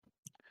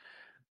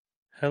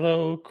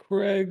Hello,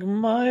 Craig,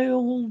 my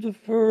old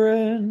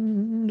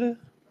friend.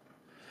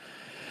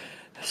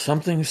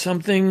 Something,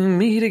 something,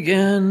 meet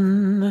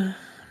again.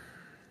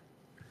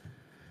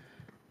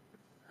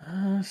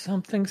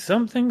 Something,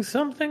 something,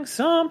 something,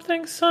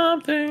 something,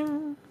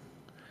 something.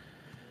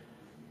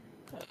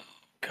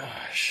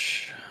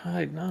 Gosh,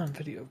 hide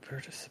non-video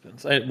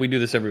participants. We do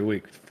this every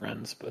week,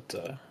 friends, but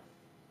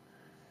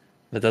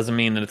that doesn't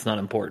mean that it's not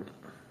important.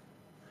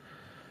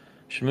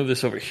 Should move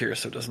this over here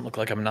so it doesn't look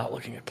like I'm not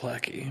looking at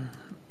Placky.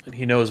 And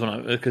he knows when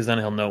I'm, because then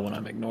he'll know when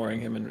I'm ignoring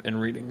him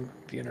and reading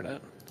the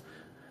internet.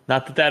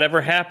 Not that that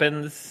ever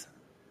happens.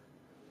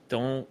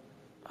 Don't.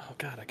 Oh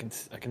God, I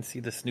can see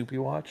the Snoopy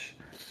watch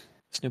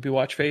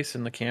face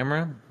in the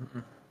camera.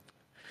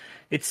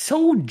 It's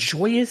so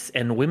joyous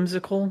and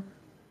whimsical.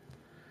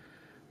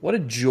 What a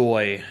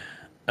joy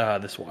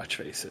this watch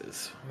face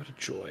is. What a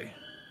joy.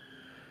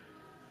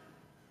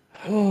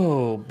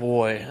 Oh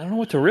boy, I don't know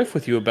what to riff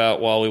with you about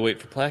while we wait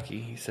for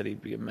Placky. He said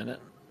he'd be a minute.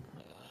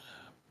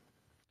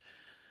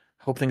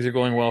 Hope things are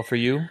going well for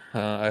you.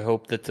 I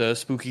hope that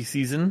spooky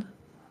season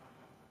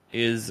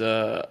is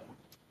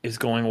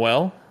going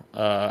well.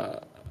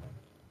 I've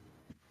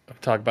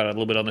talked about it a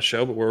little bit on the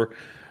show, but we're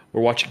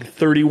watching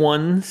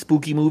 31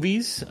 spooky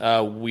movies.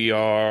 As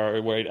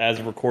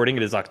of recording,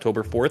 it is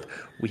October 4th.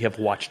 We have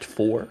watched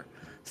 4,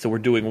 so we're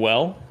doing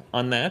well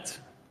on that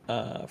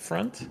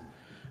front.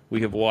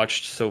 We have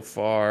watched so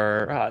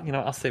far.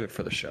 I'll save it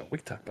for the show. We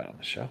can talk about it on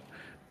the show.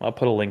 I'll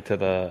put a link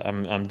to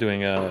I'm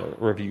doing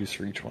reviews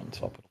for each one,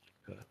 so I'll put a link to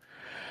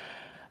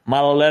my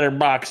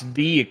Letterboxd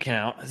D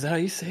account. Is that how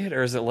you say it,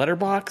 or is it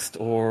Letterboxd?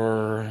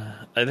 Or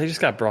they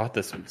just got brought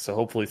this week, so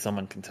hopefully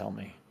someone can tell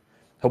me.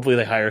 Hopefully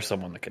they hire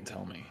someone that can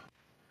tell me.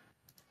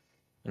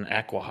 An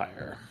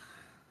acqui-hire.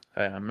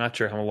 I'm not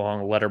sure how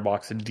long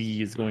Letterboxd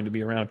D is going to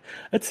be around.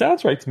 That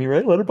sounds right to me,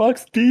 right?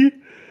 Letterboxd D.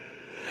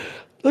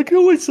 Like it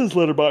always says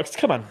Letterboxd.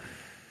 Come on.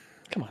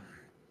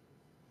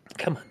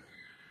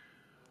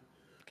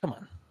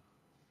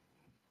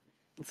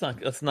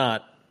 Let's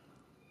not.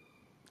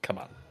 Come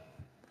on.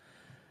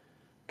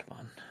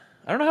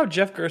 I don't know how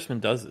Jeff Gerstmann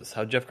does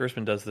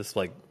this.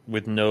 Like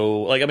with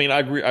no, like, I mean, I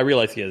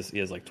realize he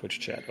has like Twitch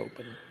chat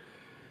open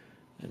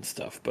and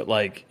stuff, but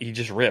like he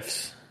just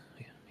riffs.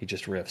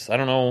 I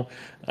don't know.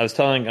 I was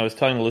telling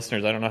the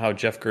listeners, I don't know how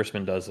Jeff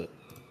Gerstmann does it.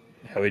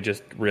 How he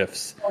just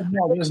riffs. Oh,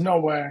 no, there's no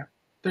way.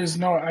 There's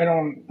no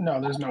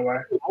way.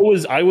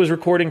 I was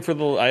recording for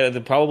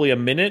probably a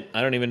minute.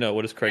 I don't even know.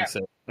 What does Craig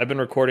say? I've been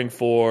recording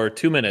for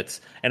 2 minutes,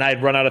 and I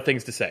had run out of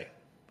things to say.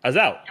 I was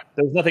out.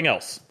 There was nothing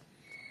else.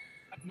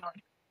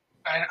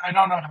 I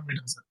don't know how he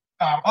does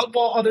it.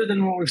 Well, other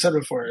than what we've said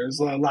before,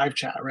 is live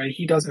chat, right?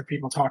 He does have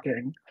people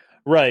talking.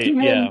 Right,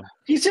 yeah.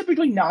 He's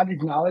typically not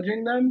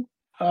acknowledging them,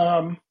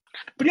 but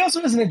he also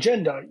has an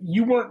agenda.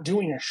 You weren't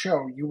doing a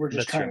show. You were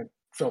just trying to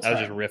fill time.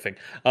 I was just riffing.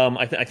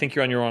 I think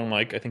you're on your wrong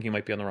mic. I think you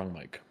might be on the wrong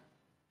mic.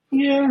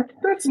 Yeah,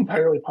 that's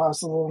entirely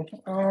possible.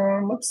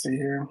 Let's see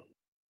here.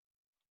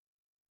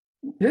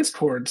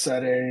 Discord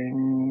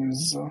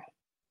settings.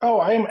 Oh,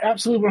 I am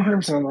absolutely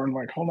 100% on the wrong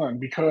mic. Hold on,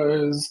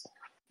 because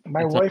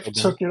my wife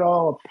took it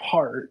all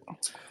apart.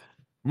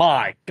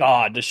 My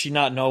God, does she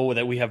not know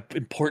that we have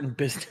important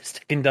business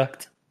to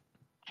conduct?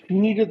 She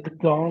needed the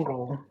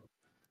dongle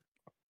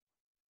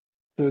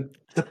to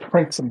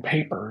print some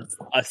papers.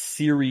 A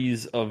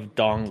series of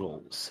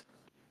dongles.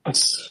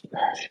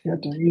 She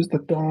had to use the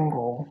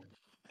dongle.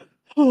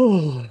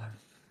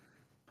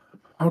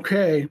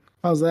 Okay,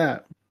 how's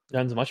that?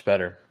 Sounds much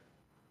better.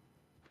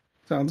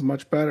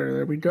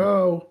 There we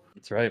go.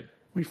 That's right.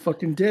 We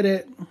fucking did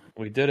it.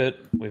 We did it.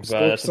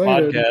 That's a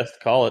podcast.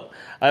 Call it.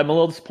 I'm a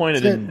little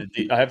disappointed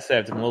I have to say,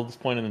 I'm a little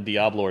disappointed in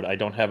Diablord. I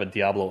don't have a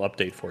Diablo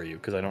update for you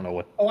because I don't know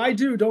what. Oh, I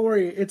do. Don't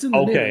worry. It's in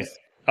the news.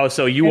 Oh,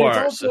 so you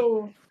are.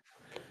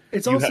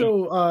 It's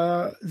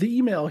also the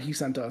email he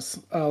sent us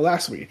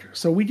last week.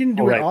 So we didn't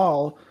do it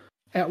all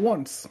at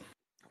once.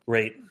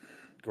 Great.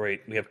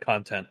 We have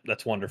content.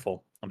 That's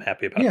wonderful. I'm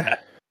happy about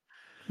that.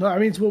 No, I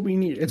mean, it's what we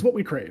need. It's what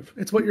we crave.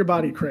 It's what your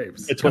body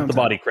craves. It's what the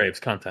body craves.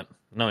 Content.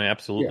 No,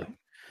 absolutely. Yeah.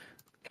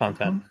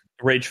 Content.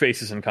 Rage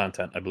faces and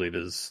content, I believe,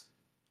 is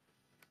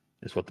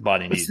what the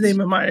body needs. It's the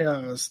name of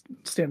my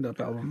stand-up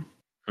album.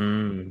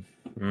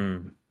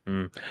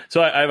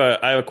 So I have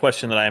a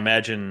question that I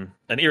imagine,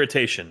 an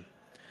irritation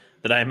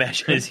that I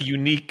imagine is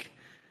unique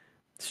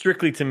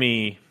strictly to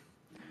me,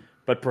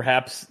 but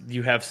perhaps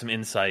you have some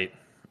insight.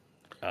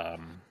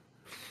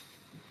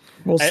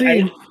 We'll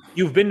see.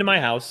 You've been to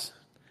my house.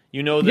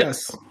 You know that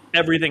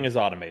everything is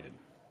automated.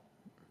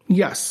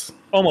 Yes.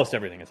 Almost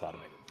everything is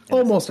automated.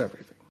 Almost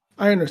everything.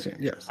 I understand,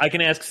 yes. I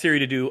can ask Siri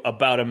to do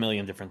about 1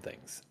 million different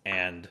things,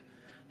 and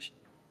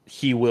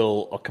he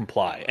will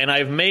comply. And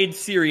I've made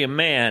Siri a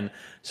man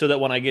so that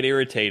when I get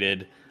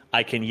irritated,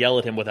 I can yell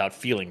at him without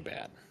feeling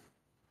bad.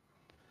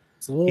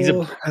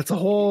 That's a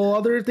whole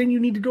other thing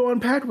you need to go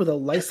unpack with a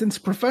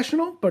licensed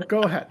professional, but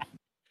go ahead.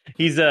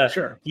 He's a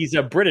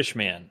British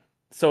man.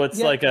 So it's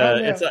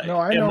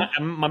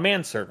my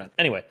manservant.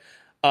 Anyway,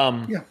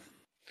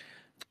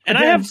 And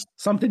I have Again,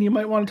 something you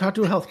might want to talk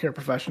to a healthcare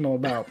professional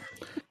about.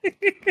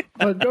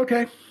 But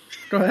okay,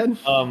 go ahead.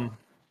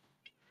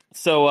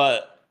 So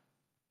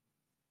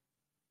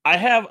I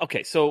have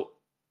okay. So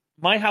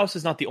my house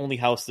is not the only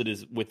house that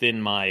is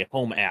within my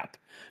home app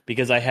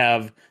because I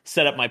have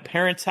set up my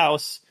parents'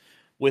 house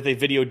with a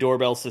video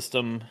doorbell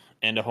system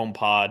and a home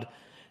pod,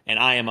 and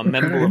I am a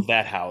member Okay. of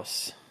that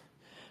house.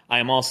 I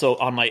am also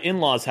on my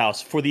in-laws'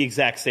 house for the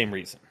exact same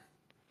reason.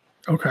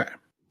 Okay.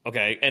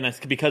 Okay, and it's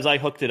because I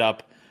hooked it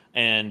up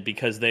and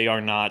because they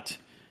are not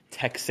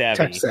tech Tech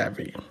savvy.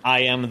 savvy. I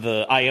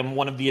am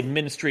one of the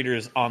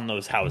administrators on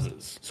those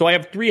houses. So I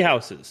have 3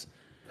 houses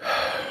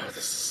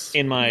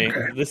in my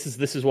Okay. this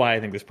is why I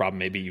think this problem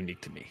may be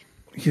unique to me.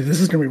 Yeah,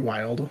 this is gonna be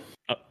wild.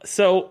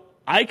 So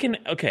I can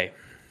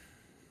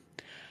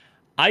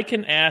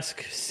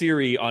ask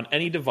Siri on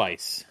any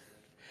device,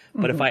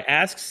 but if I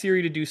ask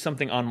Siri to do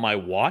something on my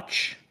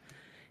watch,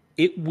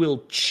 it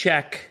will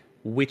check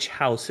which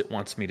house it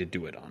wants me to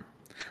do it on.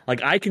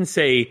 Like I can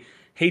say,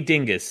 "Hey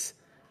Dingus,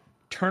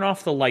 turn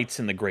off the lights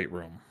in the great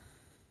room."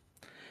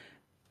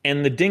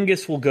 And the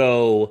Dingus will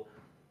go,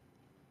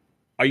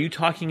 "Are you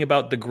talking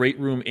about the great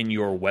room in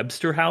your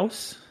Webster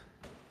house?"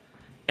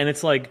 And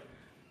it's like,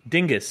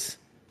 "Dingus,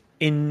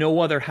 in no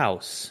other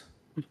house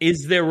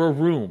is there a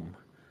room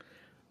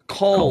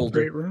Called called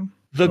Great Room.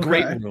 the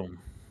great Okay. room."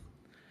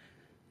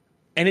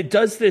 And it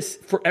does this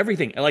for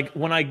everything. Like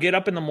when I get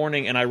up in the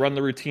morning and I run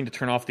the routine to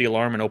turn off the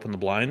alarm and open the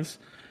blinds,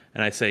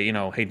 and I say,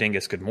 "Hey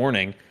Dingus, good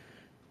morning,"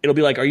 it'll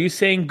be like, "Are you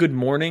saying good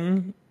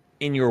morning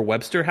in your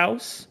Webster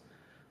house?"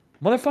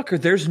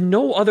 Motherfucker, there's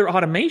no other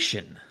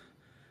automation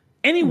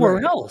anywhere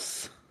Right.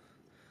 else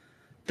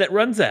that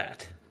runs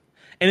that.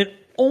 And it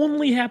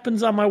only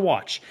happens on my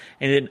watch.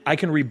 And then I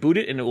can reboot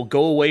it and it will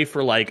go away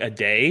for like a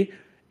day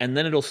and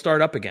then it'll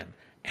start up again.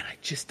 And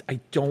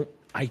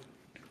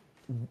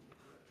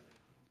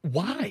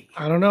why?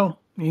 I don't know.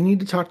 You need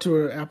to talk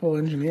to an Apple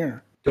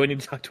engineer. Do I need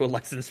to talk to a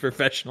licensed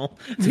professional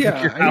to figure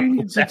Yeah, out you what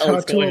need to the hell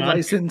is talk to a going on?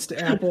 licensed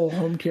Apple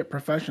HomeKit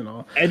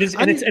professional. And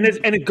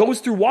it goes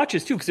through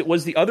watches too, because it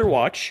was the other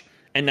watch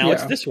and now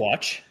it's Yeah. this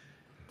watch.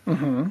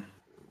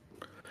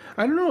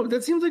 I don't know.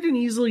 That seems like an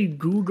easily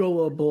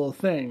Googleable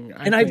thing.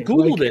 And I've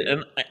Googled it,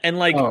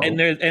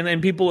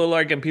 and people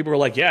are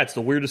like, yeah, it's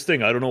the weirdest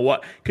thing. I don't know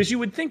what, because you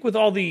would think with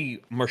all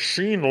the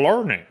machine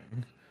learning,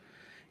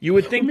 you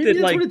would think maybe that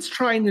that's like, what it's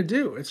trying to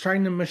do. It's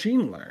trying to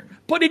machine learn.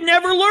 but it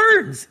never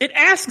learns. It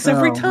asks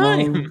every Oh, well,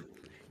 time.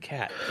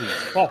 Cat, please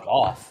fuck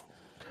off.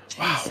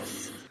 wow,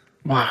 Jesus,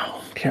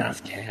 wow,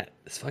 cat.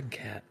 this fucking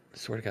cat. I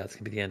swear to God, it's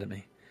gonna be the end of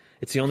me.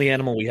 It's the only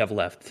animal we have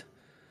left,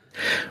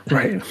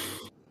 Right.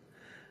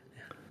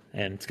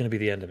 and it's gonna be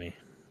the end of me.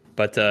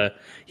 But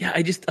yeah,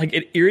 I just like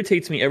it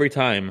irritates me every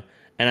time,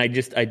 and I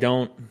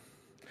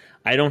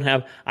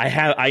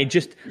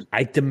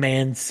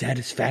demand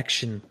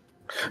satisfaction.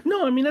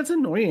 No, I mean that's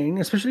annoying,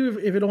 especially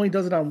if it only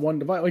does it on one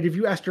device. Like if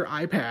you asked your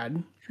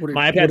iPad,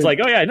 My iPad's like,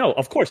 oh yeah, no,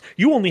 of course.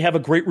 You only have a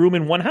great room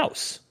in one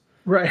house.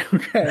 right?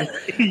 Okay.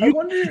 I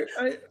wonder.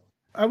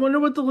 I wonder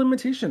what the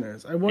limitation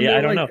is. I wonder. Yeah,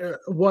 I don't like, know.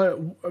 what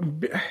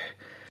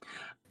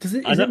does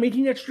it? Is it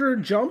making extra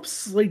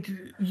jumps? Like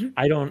you,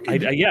 I don't.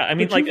 Yeah, I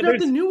mean, but like, you've got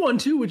the new one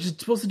too, which is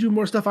supposed to do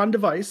more stuff on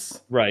device.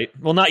 right.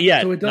 Well, not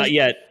yet. So it does,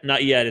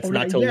 Not yet. It's or not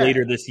not till yet.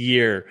 later this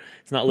year.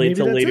 It's not late Maybe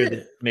till that's later.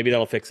 it. Maybe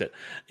that'll fix it.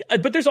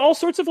 But there's all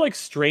sorts of like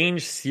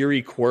strange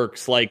Siri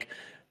quirks. Like,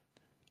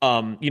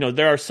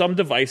 there are some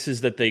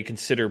devices that they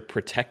consider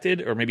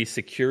protected or maybe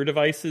secure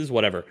devices,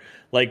 whatever.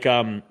 Like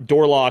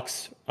door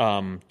locks,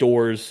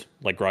 doors,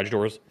 like garage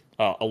doors,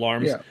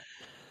 alarms. Yeah.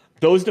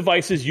 Those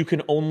devices you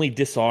can only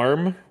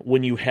disarm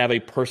when you have a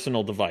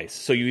personal device.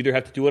 So you either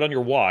have to do it on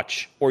your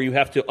watch or you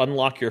have to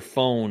unlock your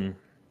phone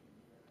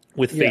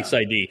with Face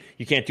ID.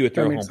 You can't do it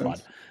through a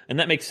HomePod. And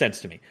that makes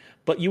sense to me.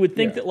 But you would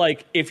think that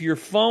like if your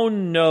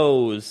phone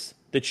knows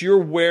that you're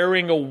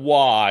wearing a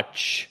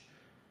watch,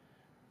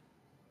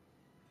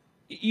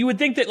 you would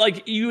think that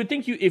like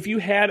if you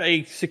had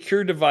a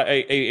secure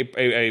device,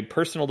 a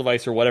personal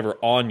device or whatever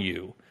on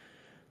you,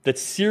 that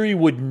Siri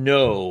would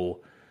know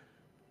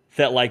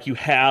that like you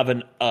have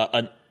an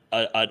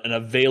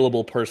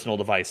available personal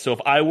device. So if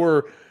I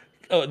were,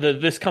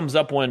 this comes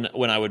up when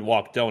I would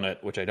walk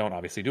donut, which I don't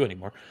obviously do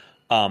anymore.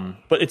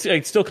 But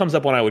it still comes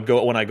up when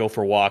I go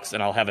for walks,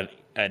 and I'll have an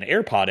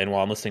AirPod in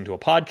while I'm listening to a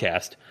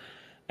podcast,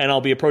 and I'll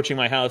be approaching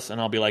my house,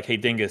 and I'll be like, "Hey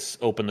Dingus,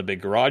 open the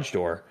big garage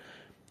door."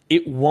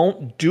 It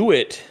won't do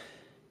it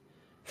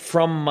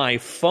from my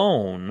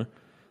phone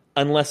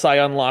unless I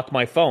unlock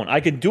my phone. I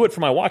can do it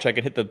from my watch. I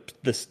can hit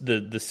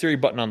the Siri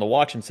button on the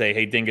watch and say,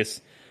 "Hey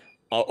Dingus,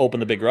 I'll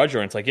open the big garage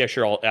door." And it's like, yeah,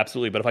 sure,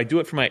 absolutely. But if I do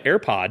it from my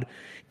AirPod,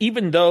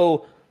 even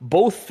though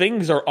both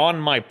things are on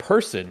my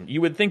person,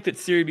 you would think that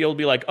Siri would be able to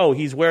be like, oh,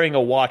 he's wearing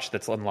a watch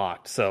that's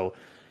unlocked. So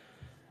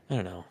I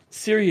don't know.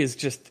 Siri is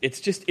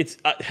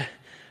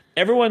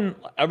everyone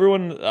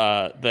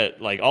that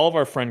like all of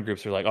our friend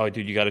groups are like, oh,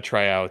 dude, you got to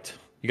try out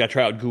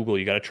Google,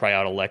 you got to try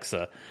out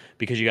Alexa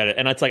because you got to.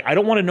 And it's like, I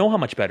don't want to know how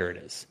much better it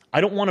is.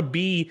 I don't want to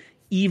be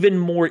even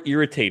more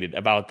irritated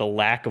about the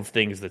lack of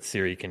things that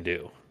Siri can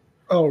do.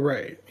 Oh,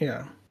 right.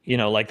 Yeah. You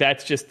know, like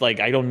that's just like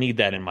I don't need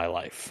that in my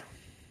life.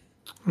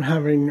 I'm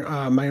having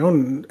my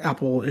own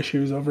Apple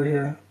issues over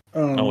here.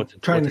 Oh, Trying what's to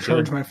it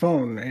charge doing? my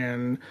phone,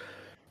 and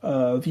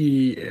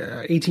the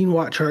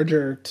 18-watt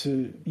charger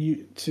to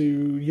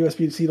USB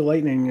to C to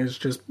Lightning is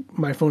just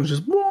my phone's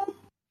just boom,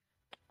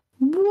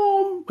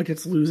 boom, like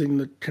it's losing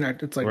the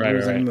connect. It's like Right, right,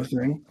 losing right. the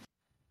thing.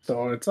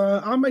 So it's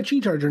on my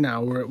Qi charger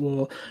now, where it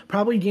will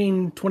probably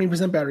gain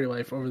 20% battery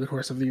life over the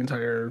course of the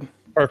entire.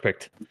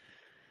 Perfect.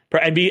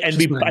 And be and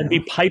Just be what I and be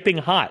know. piping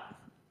hot,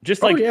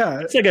 Oh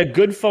yeah, just like a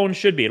good phone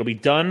should be. It'll be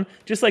done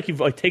just like you've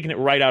like, taken it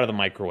right out of the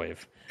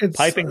microwave, it's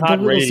piping the hot,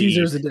 Little ready to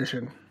Caesars eat.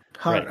 edition,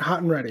 Right, hot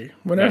and ready. right,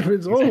 Whenever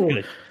it's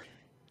exactly.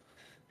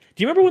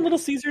 Do you remember when Little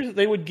Caesars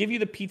they would give you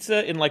the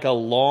pizza in like a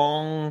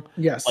long,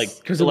 yes, like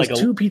because it was like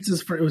a two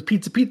pizzas for it was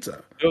pizza.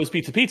 it was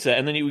pizza,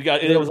 and then you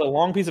got it They was a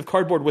long piece of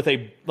cardboard with a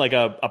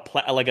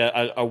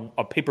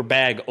paper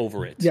bag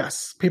over it.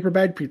 Yes, paper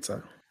bag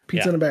pizza,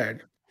 pizza Yeah, in a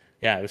bag.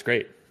 yeah, it was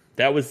great.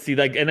 That was see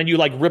like, and then you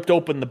like ripped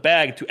open the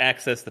bag to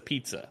access the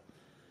pizza.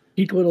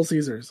 Peak Little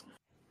Caesars.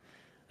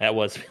 That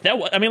was.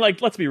 I mean,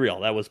 like let's be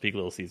real. That was peak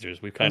Little Caesars.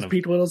 That was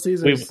peak Little We've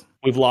Caesars.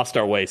 we've lost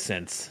our way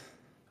since.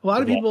 A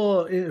lot of We've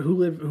lost, people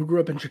who grew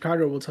up in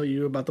Chicago will tell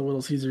you about the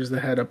Little Caesars that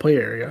had a play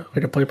area,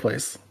 like a play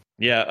place.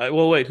 yeah.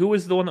 Well, wait. Who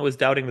was the one that was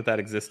doubting that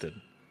existed?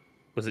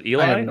 Was it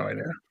I have Eli? no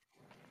idea.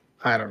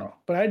 I don't know,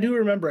 but I do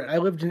remember it. I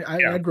lived in. I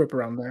Yeah. grew up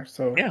around there,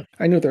 so Yeah.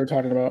 I knew what they were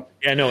talking about.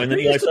 Yeah. No. And then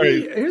There Eli used to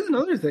be. started. Here's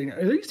another thing.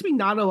 There used to be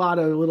not a lot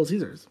of Little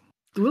Caesars.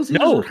 The Little Caesars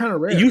were No, kind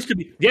of it rare. used to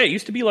be. Yeah, it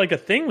used to be like a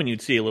thing when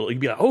you'd see a little.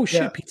 You'd be like, "Oh Yeah,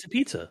 shit, pizza!"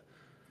 pizza.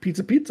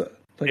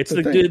 Like It's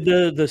the the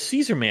thing. the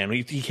Caesar man.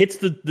 He hits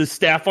the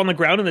staff on the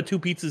ground, and the two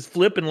pizzas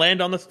flip and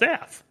land on the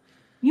staff.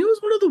 You know,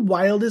 it's one of the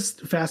wildest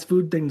fast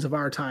food things of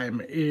our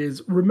time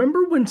is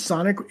remember when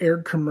Sonic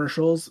aired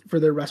commercials for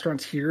their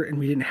restaurants here and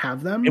we didn't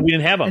have them? And we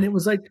didn't have them. And it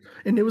was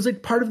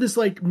like part of this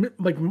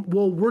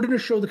well, we're going to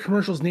show the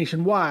commercials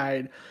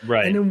nationwide.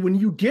 Right. And then when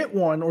you get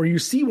one or you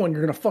see one,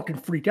 you're going to fucking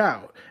freak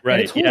out. Right,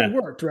 And it totally yeah.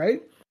 worked,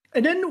 right?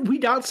 And then we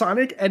got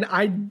Sonic and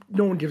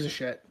no one gives a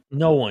shit.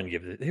 No one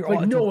gives it.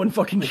 Like no one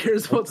fucking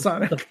cares about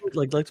Sonic. The food,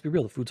 like, let's be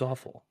real. The food's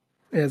awful.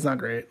 Yeah, it's not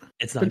great.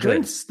 It's not The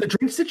good.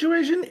 drink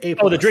situation, A+.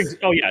 Oh, the drinks.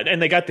 Oh, yeah,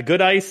 and they got the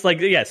good ice. Like,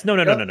 yes, no.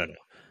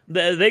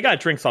 They got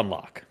drinks on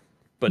lock,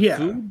 but Yeah.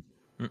 food.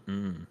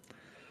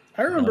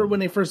 I remember when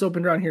they first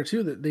opened around here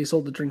too that they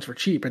sold the drinks for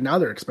cheap, and now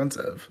they're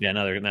expensive. Yeah,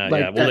 no, they're not. Like,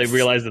 Yeah, well, they that's-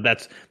 realized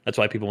that's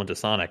why people went to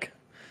Sonic.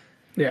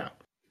 Yeah,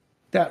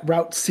 that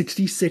Route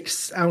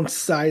 66-ounce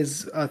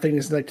size thing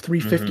is like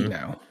 $3.50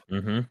 now.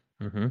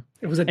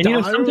 It was a And you know, dollar.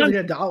 It was sometimes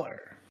like $1.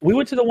 we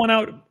went to the one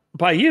out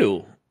by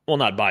you. Well,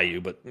 not by you,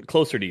 but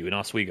closer to you in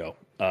Oswego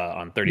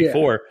on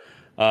 34.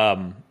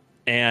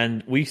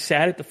 And we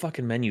sat at the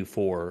fucking menu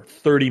for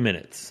 30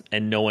 minutes,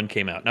 and no one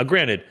came out. Now,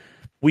 granted,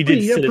 we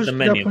did sit at the You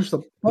menu. gotta push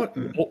the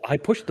button. Oh, I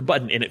pushed the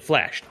button and it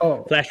flashed.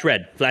 Oh.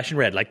 Flashing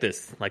red, like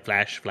this, like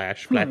flash.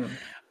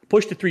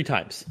 Pushed it 3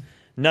 times.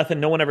 Nothing.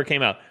 No one ever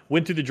came out.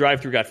 Went through the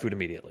drive-through, got food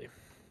immediately.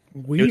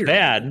 It was Weird.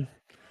 bad,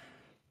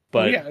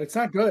 but Yeah, it's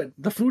not good.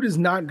 The food is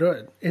not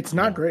good. It's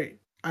not great.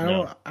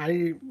 No.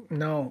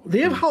 They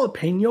have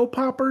jalapeno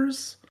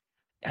poppers.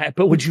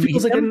 but would you eat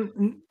Feels like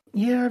them?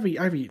 yeah,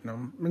 I've eaten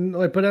them,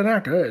 but they're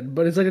not good.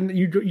 But it's like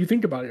you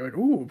think about it, you're like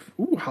ooh,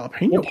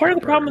 jalapeno. Well, part of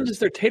the problem poppers. is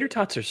their tater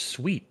tots are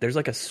sweet. There's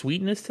like a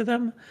sweetness to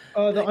them.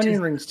 The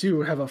onion rings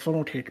too have a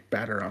funnel cake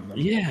batter on them.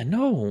 Yeah,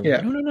 no.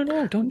 Yeah.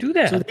 No. Don't do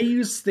that. So they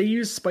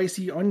use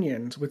spicy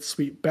onions with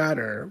sweet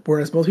batter,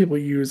 whereas most people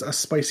use a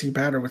spicy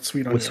batter with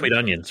sweet onions. With sweet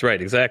onions, right,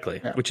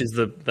 exactly. Yeah. Which is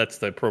that's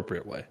the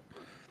appropriate way.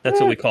 That's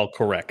what we call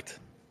correct.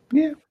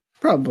 Yeah,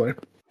 probably.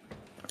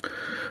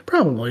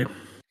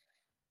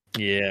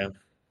 Yeah.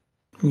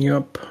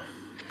 Yep,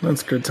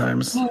 that's good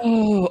times.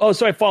 Oh,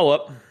 sorry, follow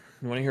up.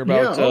 You want to hear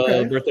about Yeah,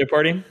 okay. birthday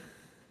party?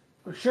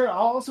 Sure, I'll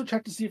also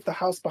check to see if the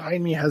house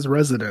behind me has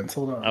residents.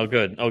 Hold on. Oh,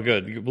 good.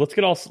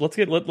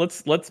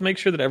 Let's make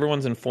sure that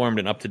everyone's informed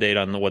and up to date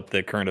on what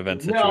the current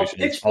event situation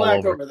is. Pitch all black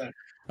over. over there.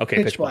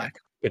 Okay, Pitch black.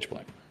 Pitch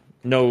black.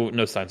 No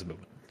signs of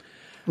movement.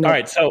 No. All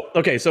right.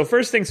 So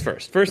first things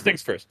first.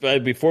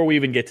 Before we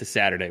even get to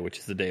Saturday, which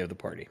is the day of the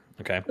party.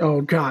 Okay.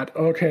 Oh God.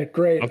 Okay,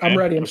 great. Okay, I'm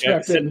ready. I'm okay,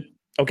 strapped in.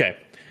 Okay.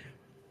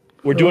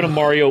 We're doing a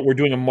Mario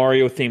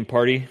themed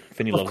party.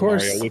 Finny loves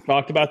course. Mario. We've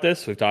talked about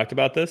this.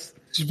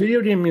 It's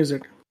video game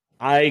music.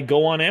 I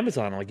go on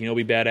Amazon. Like, it'd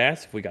be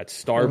badass if we got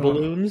star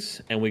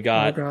balloons and we Oh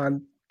got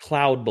God.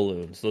 cloud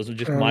balloons. Those are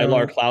just Oh,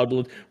 Mylar no. cloud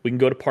balloons. We can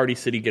go to Party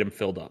City, get them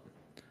filled up.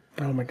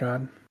 Oh my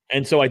God.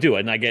 And so I do,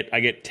 and I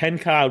get 10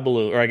 cloud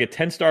balloons, or I get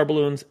 10 star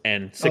balloons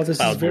and 6 This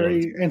cloud is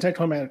very balloons.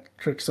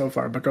 anticlimactic so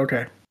far, but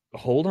okay.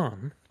 Hold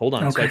on. So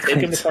Okay, I take him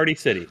great. to Party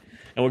City,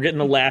 and we're getting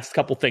the last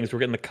couple things. We're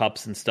getting the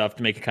cups and stuff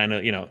to make it kind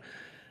of,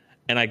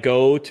 And I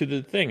go to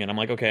the thing, and I'm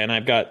like, okay, and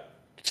I've got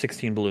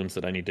 16 balloons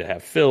that I need to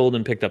have filled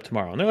and picked up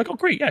tomorrow. And they're like, oh,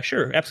 great, yeah,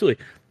 sure,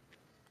 absolutely.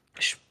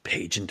 She's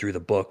paging through the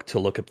book to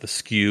look up the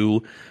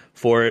SKU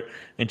for it,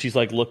 and she's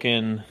like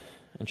looking,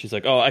 and she's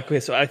like, oh, okay,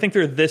 so I think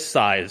they're this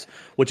size,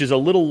 which is a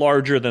little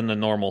larger than the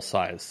normal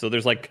size. So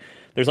there's like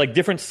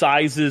different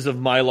sizes of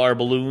Mylar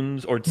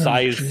balloons or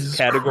size Jesus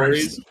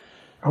categories. Christ.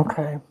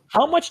 Okay.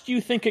 How much do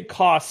you think it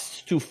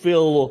costs to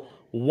fill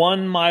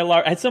one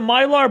Mylar? It's a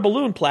Mylar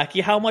balloon,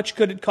 Placky. How much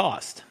could it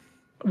cost?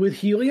 With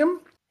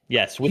helium?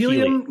 Yes, with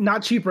helium. Helium,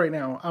 not cheap right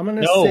now. I'm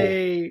gonna No.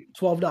 say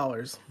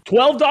 $12.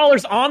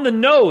 $12 on the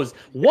nose.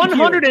 Thank you.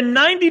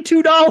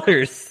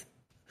 $192.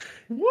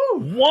 Woo!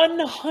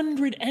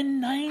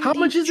 How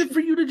much is it 192. for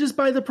you to just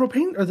buy the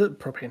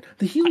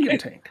helium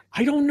tank?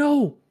 I don't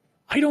know.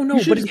 I don't You know,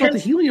 should but just it bought the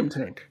has. helium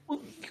tank.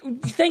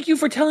 Thank you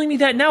for telling me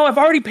that. Now I've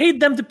already paid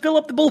them to fill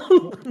up the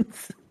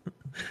balloons,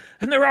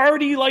 and they're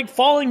already like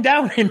falling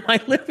down in my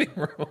living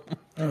room.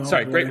 Oh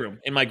Sorry, great boy. room.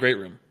 In my great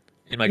room.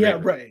 In my Yeah, great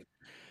room. right.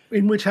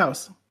 In which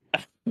house?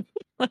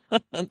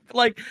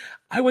 Like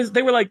they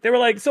were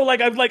like so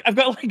like I've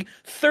got like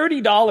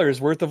 $30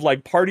 worth of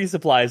like party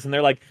supplies, and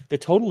they're like the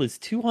total is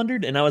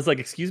 200, and I was like,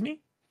 excuse me.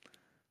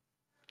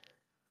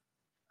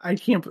 I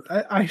can't.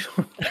 I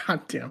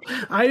God damn.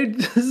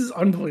 This is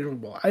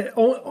unbelievable.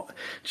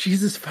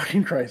 Jesus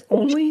fucking Christ.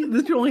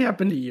 This could only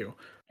happen to you.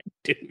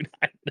 Dude,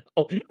 I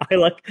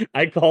know.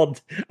 I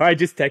called or I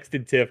just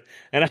texted Tiff,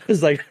 and I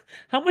was like,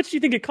 how much do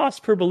you think it costs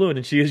per balloon?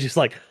 And she was just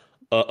like,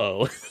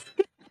 uh-oh.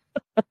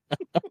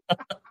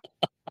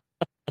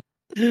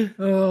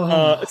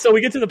 Oh, So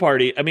we get to the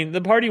party. I mean,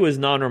 the party was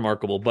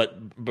non-remarkable, but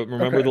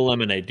remember okay. the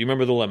lemonade. Do you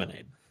remember the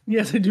lemonade?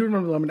 Yes, I do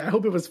remember lemon. I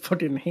hope it was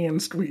fucking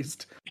hand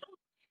squeezed.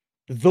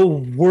 The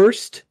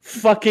worst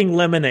fucking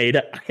lemonade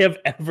I have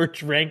ever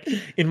drank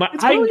in my.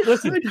 It's I probably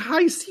listen.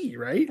 high C,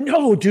 right?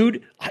 No,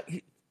 dude.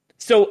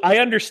 So I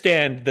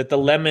understand that the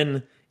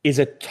lemon is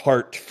a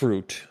tart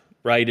fruit,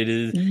 right? It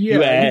is. You Yeah,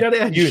 you add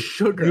gotta add you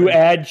sugar.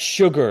 add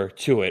sugar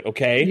to it.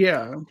 Okay.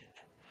 Yeah.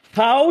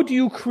 How do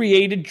you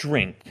create a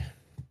drink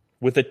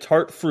with a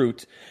tart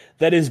fruit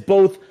that is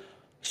both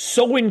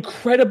so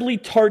incredibly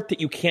tart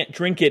that you can't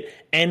drink it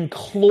and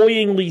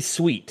cloyingly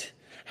sweet?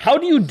 How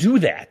do you do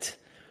that?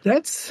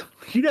 That's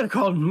you gotta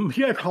call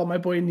my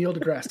boy Neil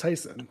deGrasse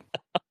Tyson.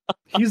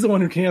 He's the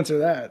one who can answer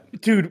that.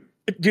 Dude,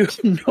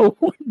 no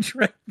one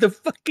drank the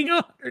fucking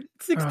Oh my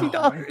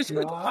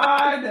 $160.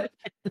 god.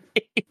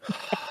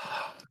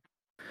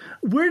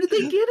 Where did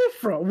they get it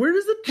from? Where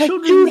does the Like,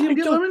 children's dude, museum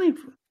get lemonade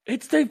from?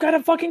 they've got a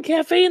fucking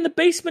cafe in the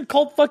basement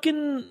called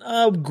fucking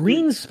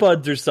Green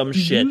Spuds or some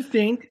shit.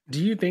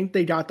 Do you think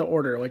they got the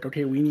order? Like,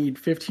 okay, we need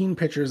 15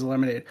 pitchers of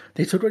lemonade.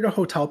 They took like a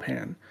hotel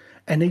pan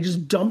and they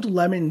just dumped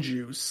lemon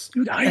juice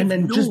Dude, I and have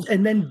then no.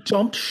 and then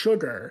dumped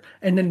sugar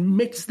and then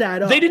mixed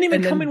that up. They didn't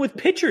even and come then, in with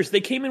pitchers.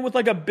 They came in with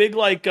like a big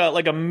like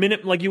a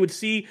minute like you would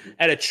see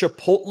at a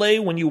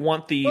Chipotle when you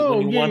want Oh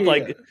yeah, yeah, yeah.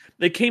 like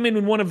they came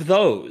in one of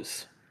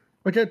those.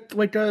 Like a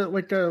Like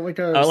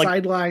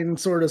sideline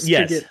sort of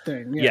yes, spigot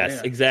thing. Yeah, yes,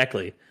 yeah.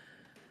 exactly.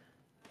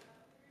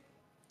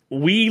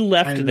 We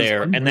left And it was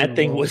there, and that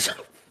thing unbelievable. was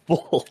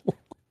full.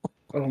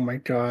 Oh my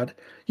god.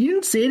 You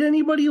didn't say to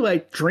anybody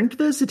like drink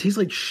this, it tastes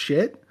like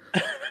shit?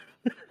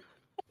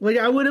 Like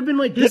I would have been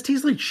like, this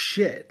tastes like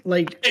shit.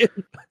 Like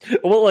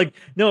Well, like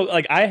no,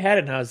 like I had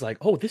it, and I was like,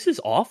 "Oh, this is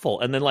awful."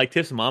 And then like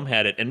Tiff's mom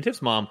had it, and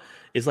Tiff's mom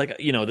is like,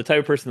 the type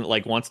of person that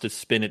like wants to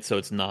spin it so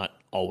it's not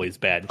always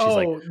bad. And she's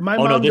like, my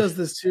 "Oh no, mom this." does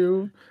this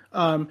too.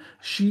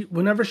 She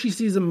whenever she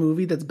sees a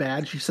movie that's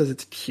bad, she says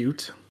it's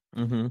cute.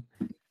 hmm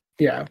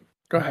Yeah.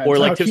 Go ahead. Or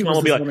So like how cute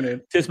was this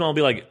lemonade? Tiff's mom will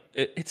be like,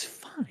 It's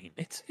fine.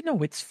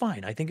 It's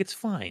fine. I think it's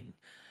fine.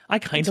 I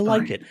kind It's of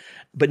like fine. it."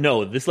 But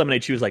no, this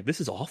lemonade, she was like, "This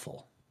is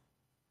awful."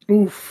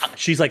 Oof.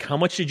 She's like, "How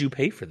much did you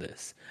pay for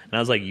this?" And I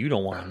was like, "You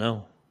don't want to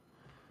know.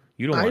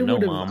 You don't want to know,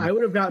 I mom."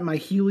 would have gotten my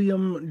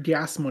helium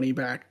gas money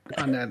back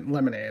on that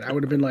lemonade. I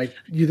would have been like,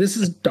 you this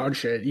is dog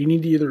shit. You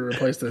need to either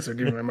replace this or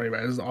give me my money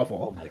back. This is Oh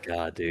awful. my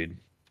god, dude.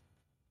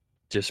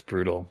 Just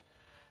brutal.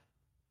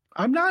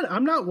 I'm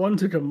not one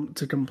to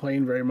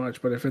complain very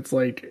much, but if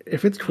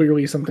it's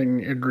clearly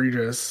something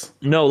egregious,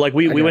 No, like I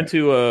we got went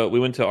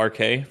it. to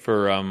RK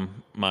for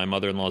my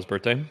mother-in-law's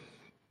birthday,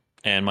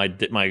 and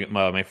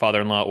my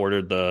father-in-law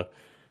ordered the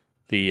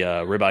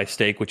ribeye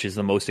steak, which is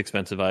the most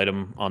expensive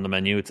item on the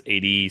menu. It's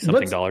 80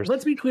 something dollars.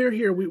 Let's be clear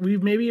here.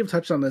 We've maybe have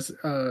touched on this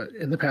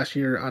in the past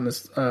year on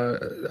this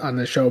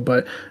show,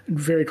 but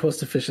very close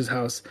to Fish's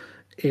house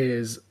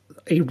is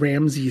a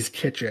Ramsey's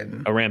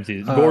Kitchen, A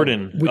Ramsey's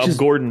which is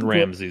Gordon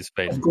Ramsay's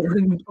fame Of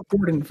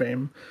Gordon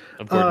fame.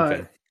 of Gordon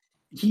fame.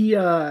 He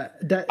that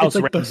it's House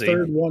like the Ramsay.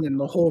 third one in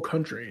the whole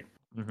country,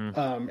 hmm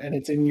and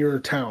it's in your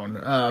town.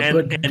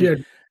 And But yeah,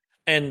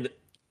 and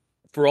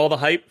for all the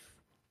hype,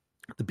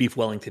 the beef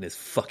Wellington is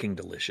fucking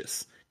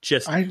delicious.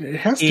 Just it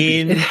has to be.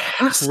 It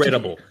has to be.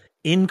 incredible,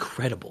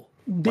 incredible.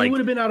 They would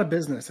have been out of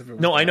business if it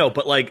was. No, I bad. know,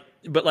 but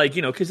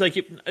because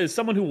like as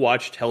someone who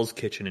watched Hell's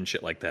Kitchen and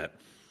shit like that,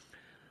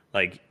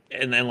 like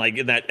and then like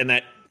in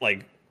that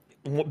like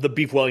the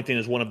beef Wellington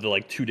is one of the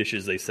like two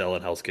dishes they sell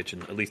at Hell's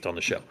Kitchen, at least on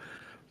the show.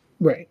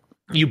 Right.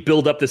 You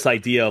build up this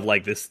idea of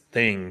like this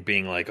thing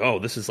being like, oh,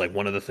 this is like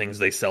one of the things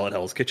they sell at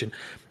Hell's Kitchen,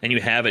 and you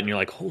have it, and you're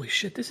like, holy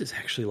shit, this is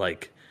actually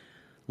like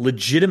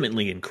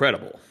legitimately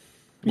incredible,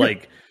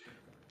 like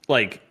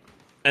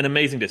an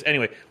amazing dish.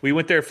 Anyway, we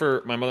went there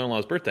for my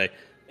mother-in-law's birthday,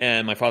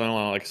 and my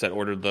father-in-law, like I said,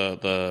 ordered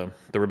the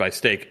ribeye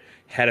steak,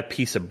 had a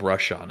piece of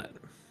brush on it.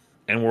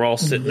 and we're all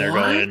sitting there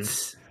going,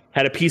 What?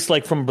 had a piece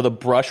like from the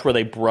brush where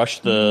they brush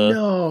the.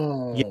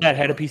 No. Yeah, it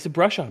had a piece of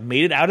brush on.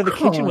 Made it out of the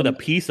kitchen with a Come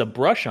piece of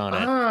brush on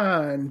it.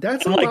 on.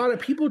 That's I'm a like, lot of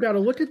people got to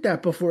look at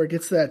that before it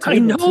gets to that I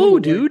table. know, too.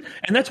 dude. Like,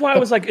 And that's why I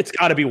was like, it's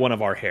got to be one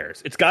of our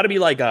hairs. It's got to be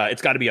like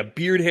it's got to be a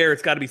beard hair.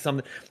 It's got to be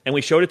something. And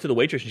we showed it to the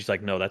waitress, and she's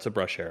like, no, that's a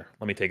brush hair.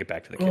 Let me take it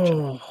back to the kitchen.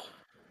 oh.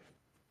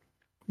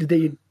 Did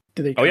they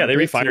Oh yeah, count they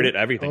this, refired too? it.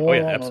 Everything. Oh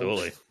yeah,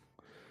 absolutely.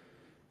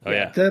 Oh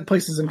yeah. That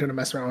place isn't going to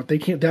mess around with. They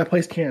can't. That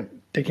place can't.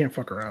 They can't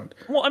fuck around.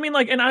 Well, I mean,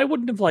 like, and I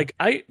wouldn't have like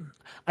I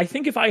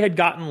think if I had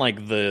gotten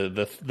like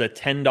the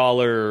 $10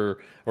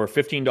 or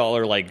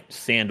 $15 like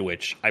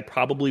sandwich, I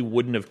probably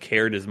wouldn't have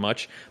cared as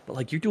much. But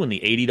like, you're doing the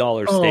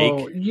 $80 steak.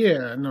 Oh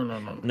yeah, no.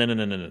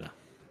 No.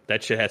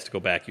 That shit has to go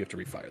back. You have to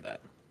refire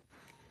that.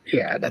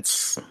 Yeah, that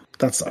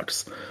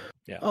sucks.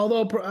 Yeah.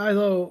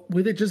 Although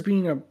with it just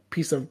being a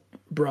piece of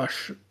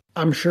brush,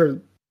 I'm sure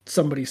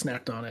somebody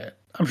snacked on it.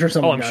 I'm sure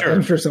someone.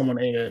 I'm sure someone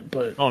ate it.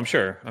 But I'm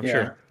sure.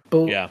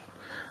 But, Yeah.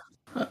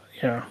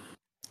 Yeah.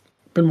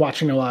 Been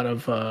watching a lot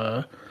of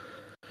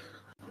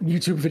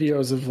YouTube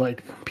videos of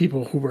like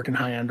people who work in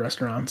high-end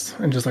restaurants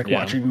and just like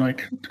watching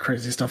like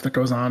crazy stuff that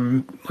goes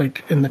on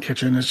like in the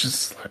kitchen. It's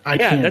just I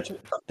can't.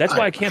 That's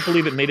why I can't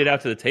believe it made it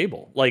out to the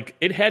table. Like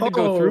it had to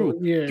go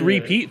through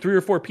three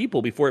or four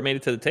people before it made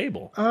it to the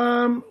table.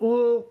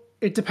 Well,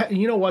 it depends.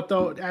 You know what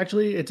though?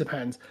 Actually, it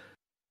depends.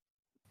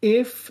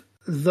 If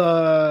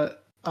the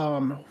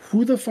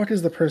who the fuck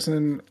is the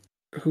person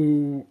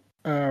who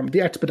the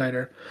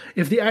expediter?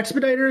 If the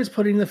expediter is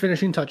putting the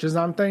finishing touches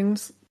on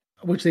things,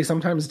 which they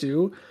sometimes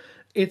do,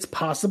 it's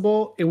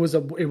possible it was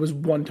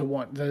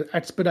 1-to-1. The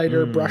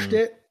expediter brushed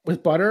it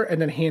with butter and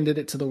then handed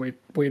it to the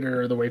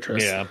waiter or the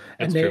waitress. Yeah,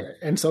 that's true.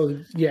 And so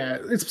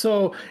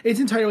it's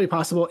entirely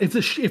possible if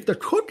the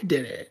cook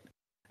did it.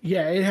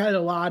 Yeah, it had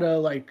a lot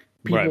of like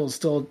people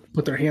still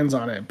put their hands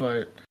on it,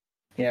 but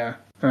yeah,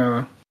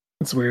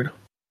 it's weird.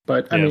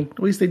 But I mean, at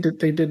least they did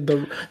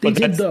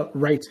the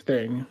right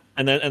thing.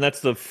 And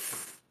that's the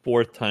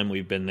fourth time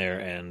we've been there,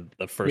 and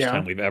the first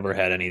time we've ever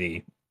had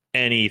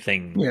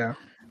anything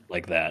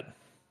like that.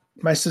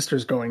 My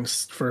sister's going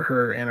for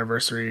her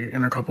anniversary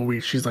in a couple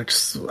weeks. She's like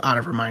out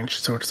of her mind.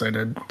 She's so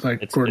excited.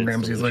 Like Gordon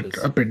Ramsay's delicious.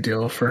 Like a big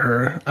deal for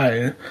her.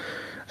 I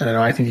don't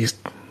know. I think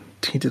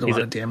he did a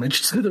lot of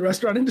damage to the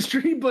restaurant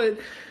industry, but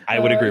I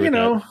would agree with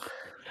that.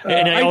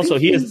 And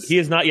he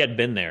has not yet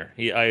been there.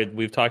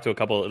 We've talked to a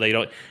couple. They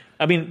don't.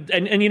 I mean,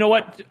 and you know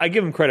what? I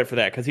give him credit for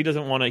that because he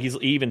doesn't want to. He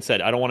even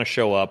said, "I don't want to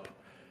show up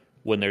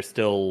when they're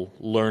still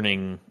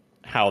learning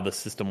how the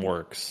system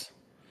works."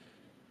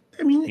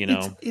 I mean,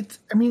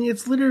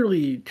 it's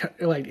literally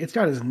like it's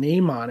got his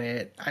name on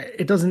it.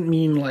 It doesn't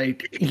mean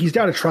like he's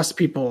got to trust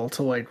people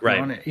to like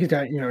run it. He's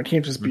got it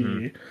can't just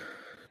be.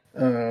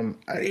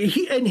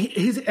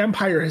 His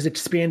empire has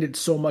expanded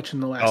so much in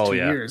the last 2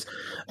 years.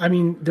 I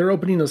mean, they're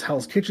opening those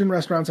Hell's Kitchen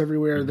restaurants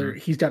everywhere.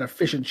 He's got a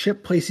fish and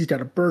chip place. He's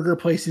got a burger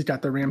place. He's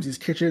got the Ramsay's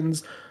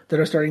Kitchens that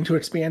are starting to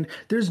expand.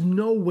 There's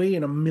no way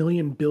in a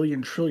million,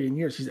 billion, trillion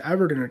years he's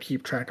ever going to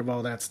keep track of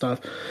all that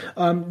stuff.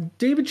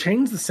 David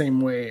Chang's the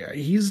same way.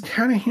 He's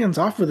kind of hands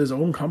off with his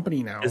own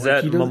company now. Is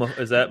that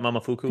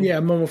Momofuku? Yeah,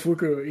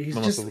 Momofuku.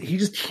 He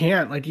just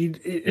can't. Like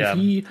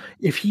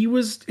if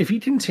he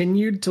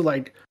continued to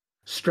like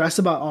stress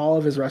about all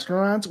of his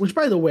restaurants, which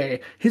by the way,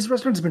 his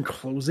restaurants have been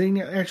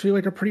closing at actually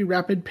like a pretty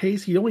rapid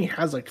pace. He only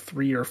has like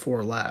 3 or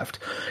 4 left.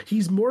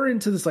 He's more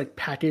into this like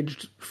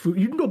packaged food.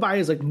 You can go buy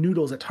his like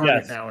noodles at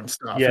Target now and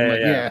stuff.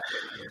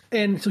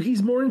 And so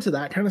he's more into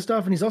that kind of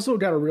stuff. And he's also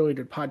got a really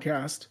good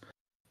podcast.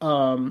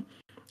 And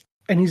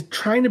he's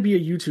trying to be a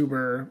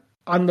YouTuber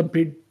on the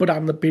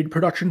big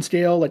production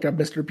scale, like a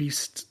Mr.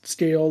 Beast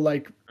scale,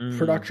 like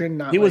production.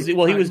 Not he was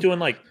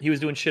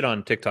doing shit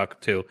on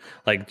TikTok too,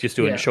 like just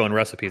showing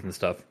recipes and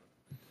stuff.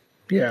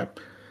 Yeah,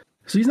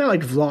 so he's not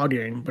like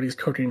vlogging, but he's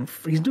cooking.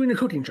 He's doing a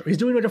cooking show. He's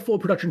doing like a full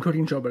production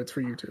cooking show, but it's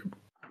for YouTube,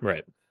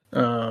 right?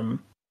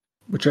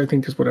 Which I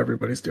think is what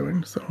everybody's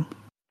doing. So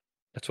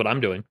that's what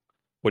I'm doing.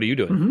 What are you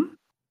doing?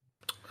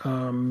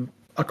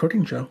 A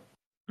cooking show,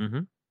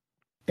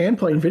 and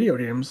playing video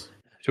games.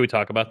 Should we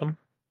talk about them?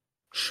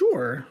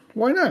 Sure,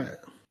 why not?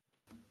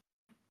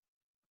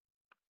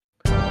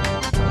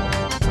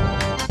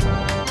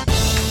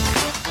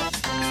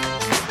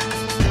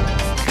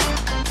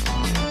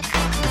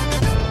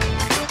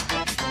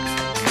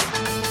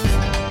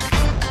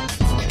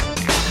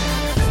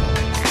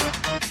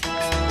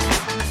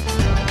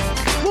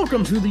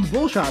 Welcome to the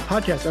Bullshot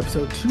Podcast,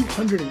 episode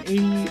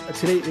 280.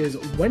 Today is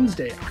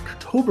Wednesday,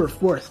 October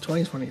 4th,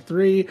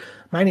 2023.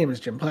 My name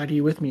is Jim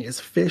Plackey. With me is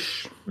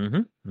Fish.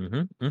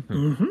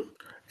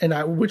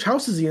 And which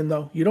house is he in,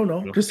 though? You don't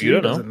know. Just Siri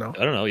doesn't know.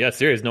 I don't know. Yeah,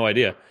 Siri has no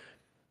idea.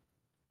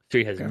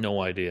 Siri has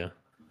no idea.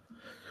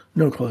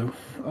 No clue.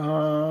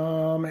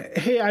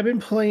 Hey, I've been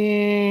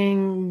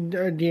playing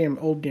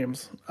old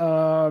games.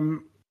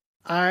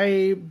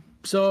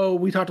 So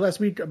we talked last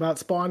week about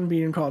Spawn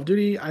being in Call of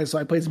Duty. So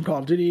I played some Call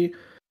of Duty.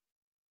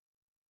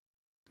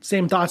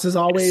 Same thoughts as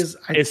always.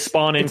 Is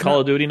Spawn in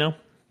Call of Duty now?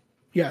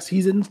 Yes,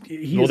 he's in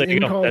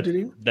Call of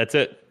Duty. That's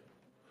it.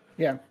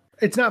 Yeah.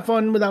 It's not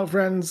fun without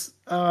friends.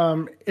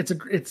 It's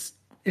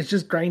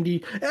just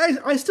grindy.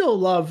 I still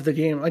love the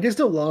game. Like I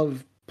still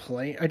love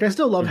playing. Like I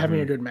still love having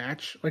a good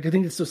match. Like I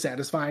think it's so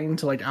satisfying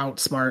to like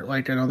outsmart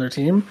like another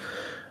team,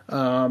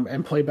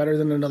 and play better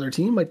than another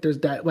team. Like there's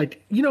that.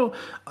 Like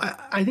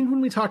I think when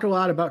we talk a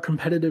lot about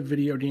competitive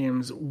video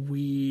games,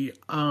 we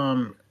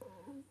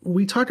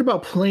talk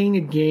about playing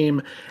a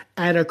game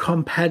at a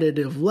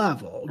competitive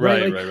level,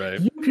 right?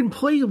 Right. You can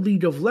play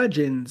League of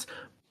Legends,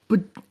 but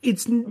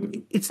it's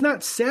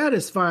not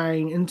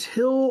satisfying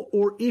until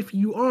or if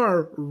you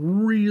are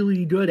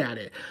really good at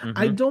it.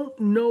 I don't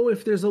know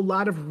if there's a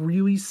lot of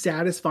really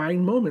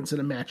satisfying moments in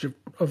a match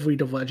of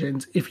League of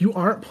Legends if you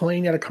aren't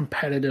playing at a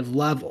competitive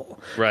level.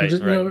 Right. You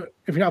know,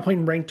 if you're not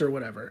playing ranked or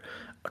whatever.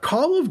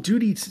 Call of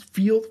Duty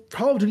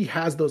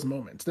has those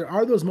moments. There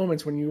are those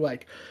moments when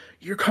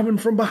you're coming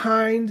from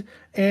behind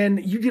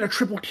and you get a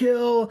triple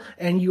kill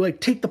and you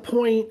like take the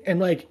point and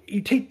like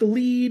you take the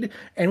lead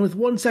and with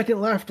 1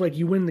 second left, like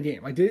you win the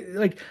game.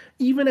 Like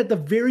even at the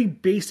very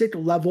basic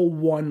level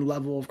 1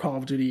 level of Call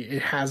of Duty,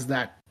 it has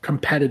that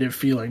competitive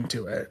feeling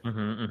to it.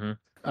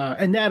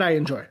 And that I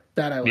enjoy.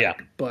 That I like. Yeah.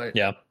 But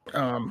yeah.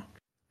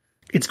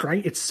 It's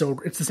great. It's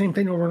the same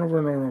thing over and over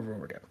and over and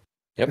over again.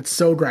 Yep. It's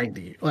so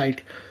grindy.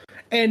 Like,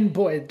 and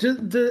boy,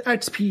 the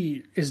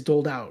XP is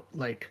doled out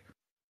like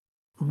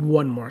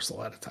one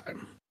morsel at a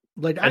time.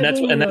 Like, and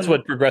that's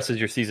what progresses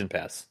your season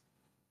pass.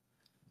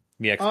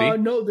 The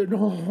XP?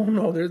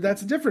 No,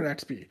 that's a different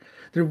XP.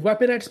 There's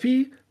weapon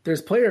XP,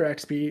 there's player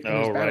XP.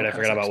 Oh right, I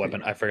forgot about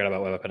weapon. I forgot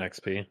about weapon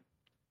XP.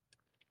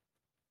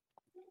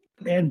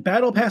 And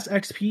Battle Pass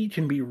XP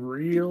can be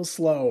real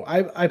slow.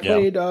 I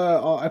played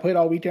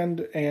all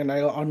weekend and I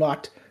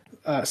unlocked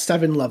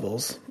 7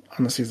 levels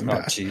on the season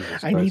pass.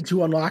 I need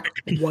to unlock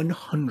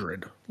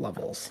 100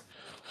 levels.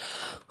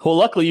 Well,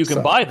 luckily you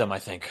can buy them, I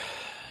think.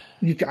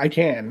 I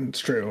can. It's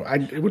true.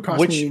 It would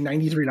cost me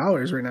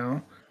 $93 right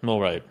now.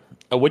 Well, right.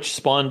 Which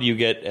spawn do you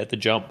get at the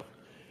jump?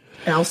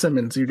 Al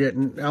Simmons. You get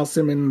Al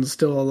Simmons,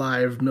 still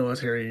alive,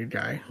 military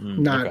guy.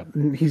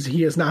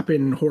 He has not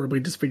been horribly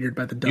disfigured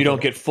by the devil. You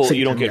don't get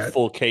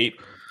full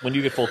cape. When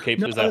you get full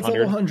cape, is that 100?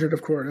 Level 100,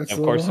 of course. That's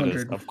of course level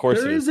 100. it is. Of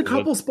course, there is a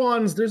couple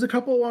spawns. There's a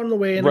couple on the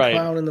way in the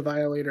clown and the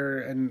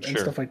violator and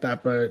stuff like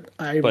that. But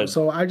I've just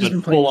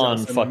been playing full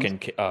on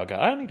fucking. Oh god,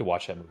 I need to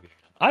watch that movie.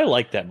 I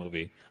like that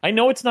movie. I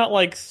know it's not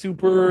like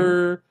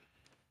super.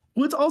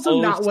 Well, it's also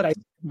not what I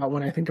think about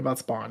when I think about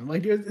Spawn.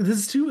 Like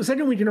this is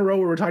second week in a row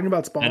where we're talking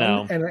about Spawn,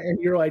 and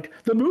you're like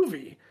the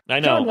movie. I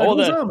know.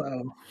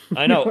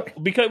 I know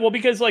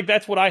because like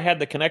that's what I had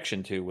the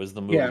connection to was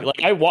the movie. Yeah.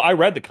 Like I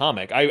read the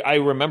comic. I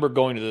remember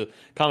going to the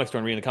comic store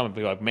and reading the comic, and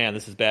being like, man,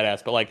 this is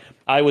badass. But like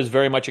I was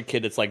very much a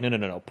kid that's like,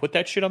 no, put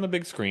that shit on the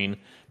big screen.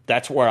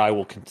 That's where I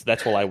will.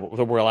 That's where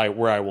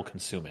I will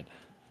consume it.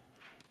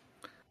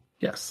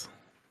 Yes.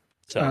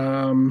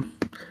 So.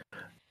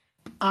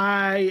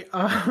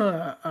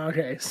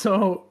 Okay,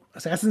 so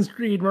Assassin's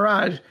Creed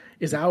Mirage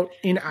is out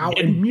in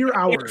mere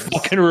hours.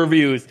 Fucking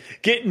reviews,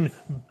 getting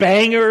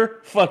banger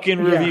fucking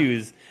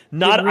reviews.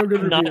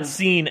 Not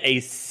seen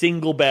a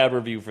single bad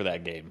review for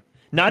that game.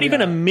 Not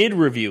even a mid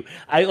review.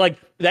 I like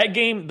that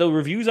game. The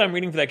reviews I'm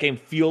reading for that game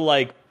feel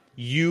like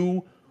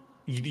you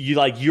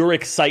like your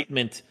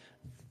excitement,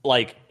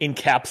 like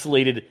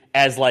encapsulated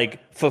as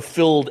like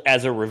fulfilled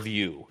as a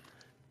review.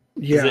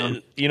 Yeah,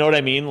 you know what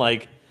I mean?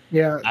 Like,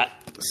 yeah,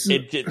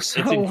 it's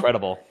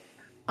incredible.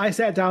 I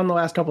sat down the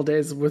last couple of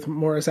days with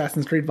more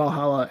Assassin's Creed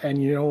Valhalla,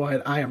 and you know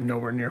what? I am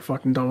nowhere near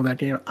fucking done with that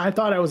game. I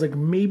thought I was like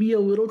maybe a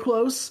little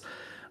close,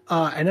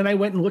 and then I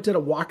went and looked at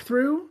a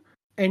walkthrough,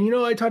 and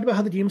I talked about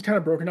how the game's kind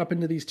of broken up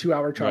into these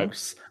 2-hour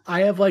chunks. Right.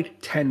 I have like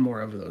 10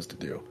 more of those to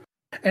do,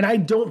 and I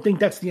don't think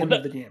that's the end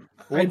of the game.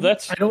 Well,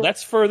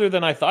 that's further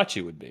than I thought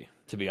you would be,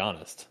 to be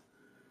honest.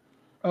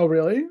 Oh,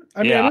 really?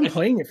 I mean, I've been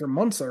playing it for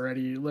months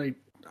already. Like,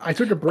 I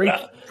took a break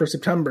for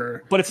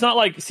September. But it's not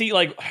like, this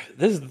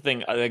is the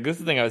thing. This is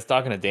the thing I was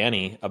talking to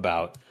Danny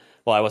about.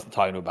 Well, I wasn't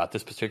talking to him about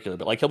this particular,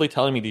 but like he'll be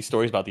telling me these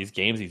stories about these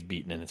games he's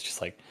beaten, and it's just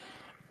like,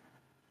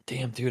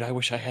 damn, dude, I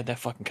wish I had that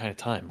fucking kind of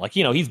time. Like,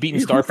 he's beaten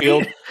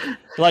Starfield.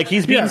 Like,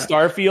 he's beaten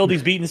Starfield.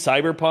 He's beaten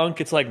Cyberpunk.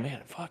 It's like,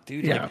 man, fuck,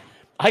 dude. Yeah. Like,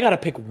 I got to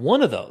pick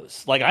one of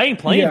those. Like, I ain't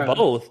playing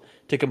both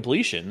to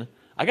completion.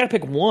 I got to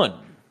pick one.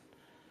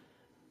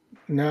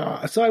 No,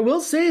 so I will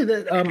say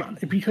that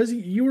because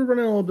you were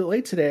running a little bit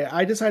late today,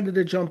 I decided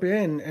to jump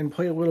in and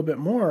play a little bit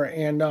more,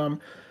 and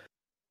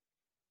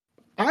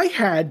I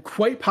had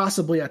quite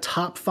possibly a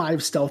top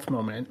 5 stealth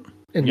moment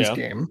in this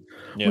game,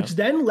 which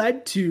then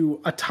led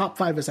to a top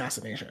 5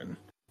 assassination.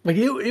 Like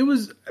it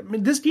was. I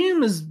mean, this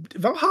game is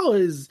Valhalla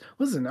is.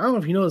 Listen, I don't know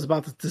if you know this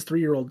about this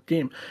 3-year-old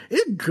game.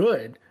 It's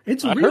good.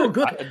 It's real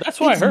good.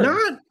 That's what I heard.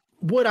 It's not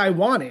what I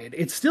wanted.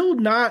 It's still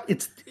not.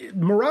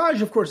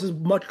 Mirage, of course, is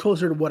much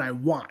closer to what I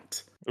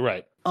want.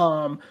 Right.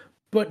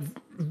 But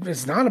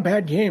it's not a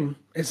bad game.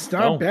 It's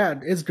not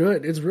bad. It's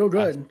good. It's real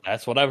good.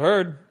 That's what I've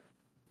heard.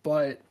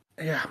 But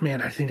Yeah,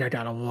 man, I think I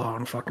got a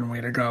long fucking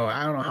way to go.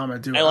 I don't know how I'm gonna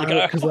do I like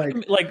it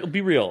because like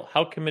be real.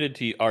 How committed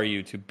are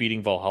you to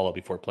beating Valhalla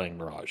before playing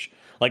Mirage?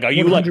 Like, are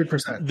you like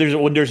 100%.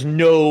 there's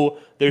no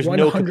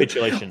 100.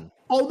 capitulation?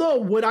 Although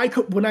when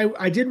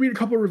I did read a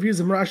couple of reviews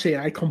of Mirage today,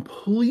 and I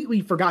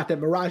completely forgot that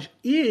Mirage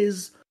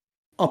is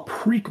a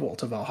prequel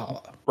to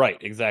Valhalla. Right,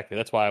 exactly.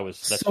 That's what I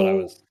So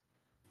was.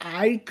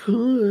 I You,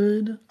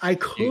 could.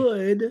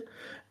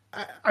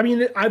 I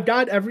mean, I've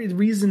got every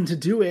reason to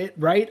do it,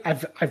 right?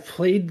 I've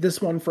played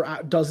this one for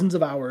dozens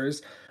of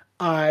hours.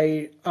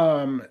 I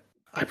um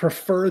I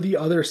prefer the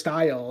other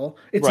style.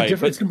 right,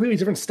 It's a completely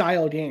different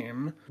style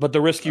game. but the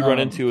risk you run Um,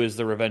 into is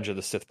the Revenge of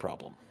the Sith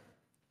problem,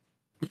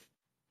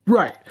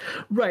 right,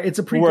 right. It's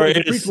a prequel. where It's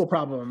a it is prequel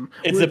problem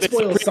it's where a it it's a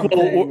spoils prequel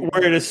something.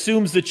 where it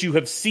assumes that you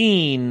have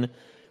seen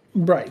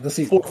Right, the four,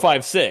 sequel.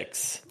 five,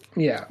 six.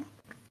 Yeah,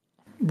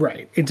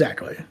 right,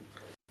 exactly.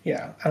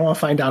 Yeah, I want to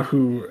find out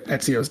who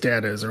Ezio's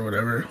dad is or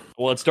whatever.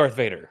 Well, it's Darth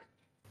Vader.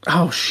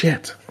 Oh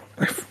shit.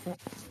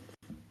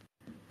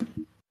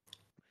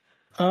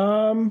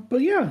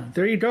 But yeah,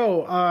 there you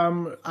go.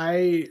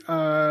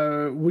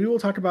 We will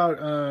talk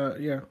about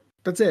yeah,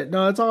 that's it.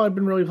 No, that's all I've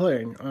been really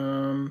playing.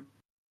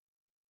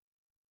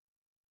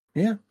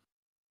 Yeah,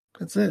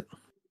 that's it.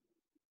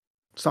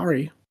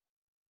 Sorry.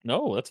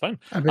 No, that's fine.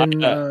 I've I,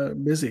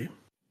 been busy.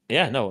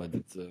 yeah, no,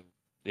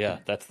 yeah,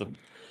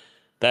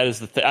 that is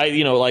the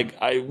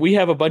thing. We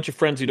have a bunch of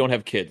friends who don't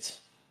have kids,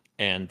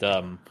 and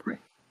Right.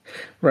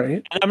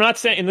 Right. I'm not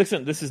saying. And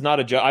listen, this is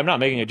not I'm not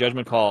making a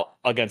judgment call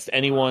against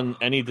anyone,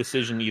 any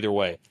decision either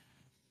way.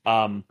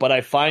 But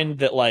I find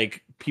that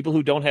like people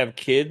who don't have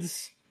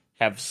kids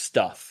have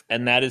stuff,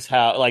 and that is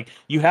how like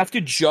you have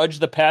to judge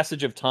the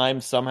passage of time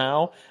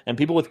somehow. And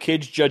people with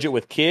kids judge it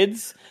with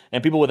kids,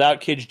 and people without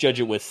kids judge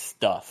it with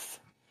stuff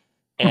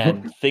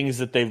and things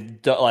that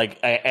they've done,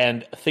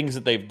 and things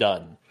that they've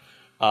done.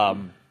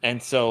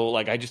 And so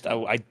like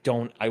I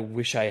don't I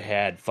wish I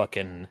had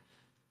fucking.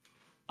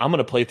 I'm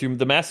gonna play through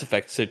the Mass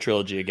Effect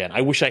trilogy again.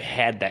 I wish I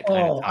had that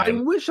kind of Oh, I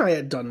time. wish I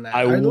had done that.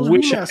 I Those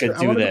wish I remasters, could I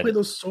do wanted to that. play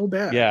those so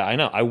bad. Yeah, I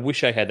know. I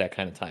wish I had that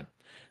kind of time.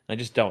 I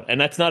just don't. And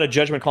that's not a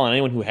judgment call on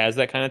anyone who has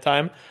that kind of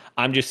time.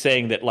 I'm just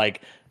saying that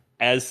like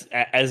as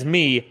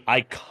me,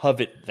 I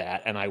covet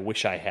that and I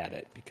wish I had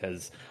it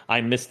because I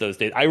miss those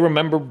days. I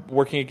remember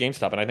working at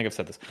GameStop, and I think I've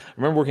said this. I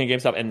remember working at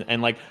GameStop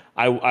and like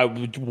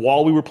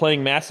while we were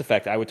playing Mass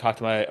Effect, I would talk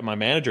to my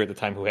manager at the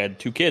time who had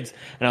two kids,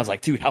 and I was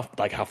like, dude, how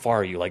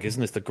far are you? Like,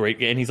 isn't this the great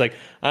game? And he's like,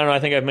 I don't know, I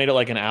think I've made it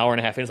like an hour and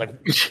a half. And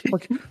he's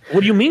like,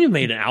 what do you mean you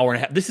made an hour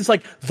and a half? This is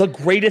like the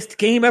greatest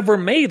game ever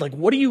made. Like,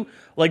 what do you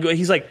like?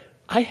 He's like,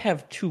 I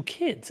have two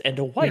kids and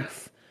a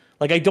wife.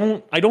 Like, I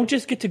don't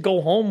just get to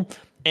go home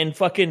and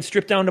fucking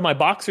strip down to my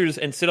boxers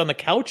and sit on the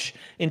couch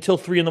until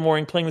 3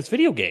 a.m. playing this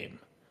video game.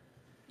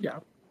 Yeah.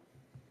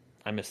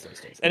 I miss those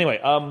days. Anyway,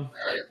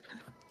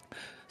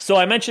 so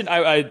I mentioned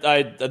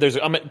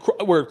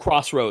we're at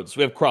Crossroads.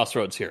 We have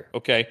Crossroads here.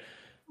 Okay,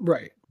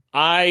 Right.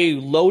 I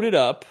loaded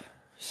up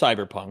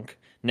Cyberpunk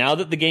now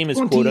that the game is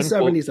quote unquote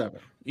 2077.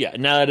 yeah.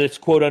 Now that it's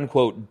quote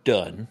unquote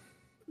done.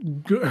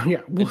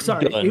 Yeah, well,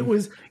 sorry.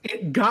 Done.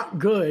 It got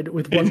good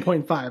with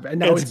 1.5, and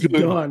now it's good.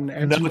 done.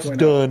 And Now it's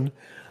done.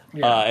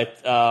 Yeah.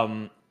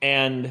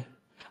 And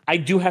I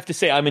do have to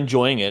say I'm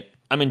enjoying it.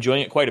 I'm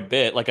enjoying it quite a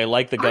bit. Like I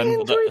like the I gun.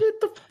 enjoyed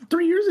it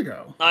 3 years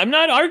ago. I'm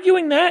not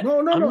arguing that. No,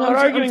 I'm no. not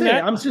arguing saying,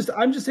 that.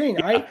 I'm just saying.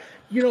 Yeah.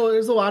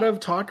 There's a lot of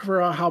talk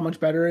for how much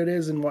better it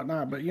is and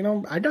whatnot, but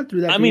I got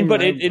through that. I mean, game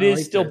but and it I is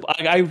liked still.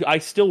 it. I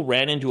still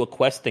ran into a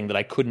quest thing that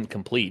I couldn't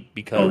complete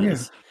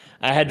because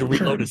I had to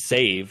reload a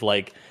save.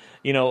 Like,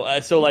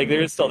 so like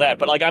there is still that.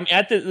 But like I'm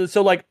at the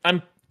so like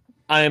I'm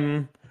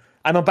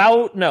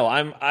about no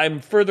I'm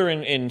further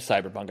in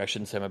Cyberpunk. I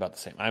shouldn't say I'm about the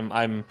same.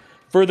 I'm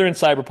further in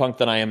Cyberpunk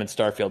than I am in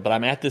Starfield. But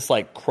I'm at this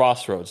like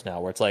crossroads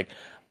now where it's like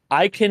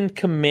I can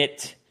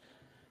commit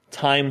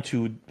time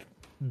to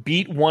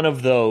beat one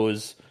of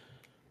those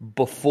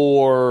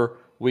before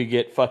we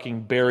get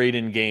fucking buried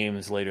in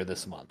games later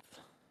this month.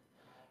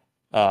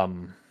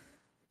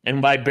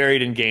 And by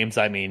buried in games,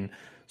 I mean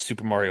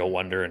Super Mario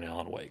Wonder and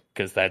Alan Wake,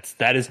 because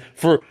that is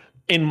for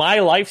in my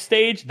life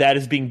stage that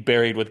is being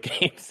buried with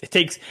games. It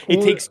takes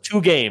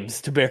 2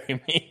 games to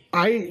bury me.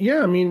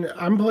 I mean,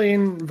 I'm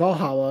playing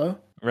Valhalla.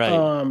 Right.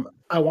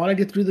 I want to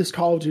get through this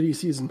Call of Duty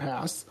season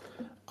pass.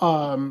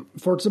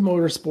 Forza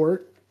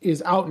Motorsport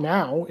is out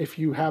now if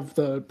you have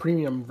the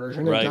premium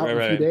version. It's out in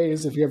a few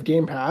days if you have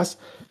Game Pass.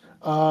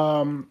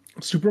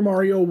 Super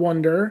Mario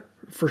Wonder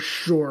for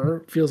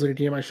sure feels like a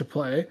game I should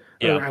play.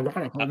 Yeah. Or I want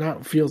to play.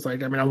 Not feels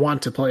like. I mean, I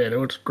want to play it. It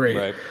looks great.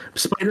 Right.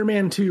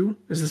 Spider-Man 2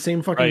 is the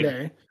same fucking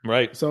day.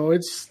 Right. So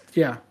it's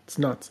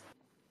nuts.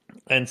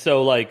 And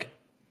so like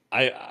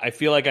I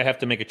feel like I have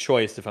to make a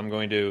choice if I'm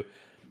going to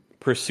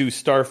pursue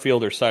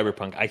Starfield or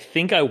Cyberpunk. I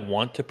think I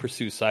want to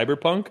pursue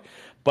Cyberpunk,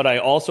 but I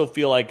also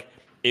feel like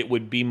it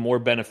would be more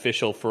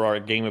beneficial for our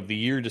Game of the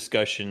Year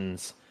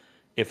discussions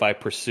if I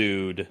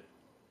pursued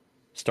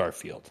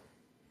Starfield.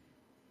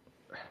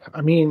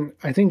 I mean,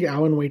 I think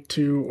Alan Wake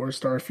 2 or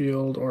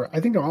Starfield or I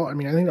think all of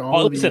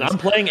these. Listen, I'm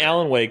playing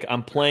Alan Wake.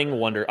 I'm playing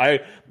Wonder. I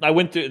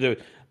went through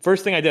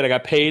first thing I did, I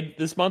got paid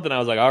this month, and I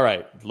was like, all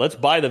right, let's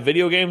buy the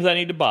video games I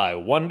need to buy.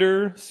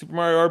 Wonder, Super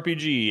Mario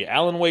RPG,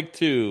 Alan Wake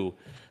 2.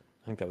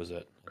 I think that was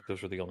it.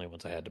 Those were the only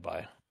ones I had to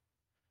buy.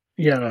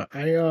 Yeah,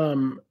 I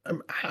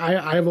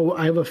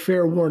have a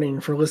fair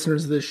warning for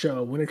listeners of this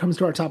show. When it comes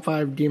to our top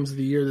 5 games of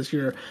the year this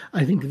year,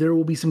 I think there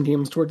will be some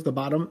games towards the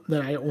bottom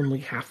that I only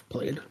half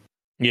played.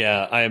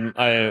 Yeah,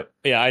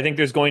 I think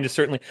there's going to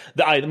certainly.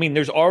 I mean,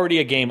 there's already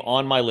a game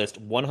on my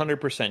list,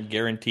 100%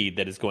 guaranteed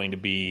that is going to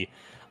be.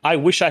 I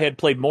wish I had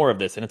played more of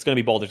this, and it's going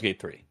to be Baldur's Gate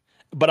 3.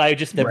 But I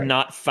just have Right.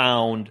 not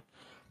found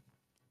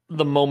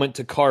the moment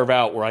to carve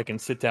out where I can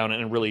sit down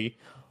and really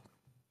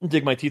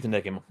dig my teeth in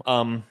that game.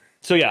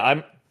 So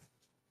yeah,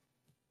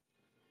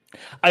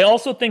 I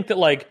also think that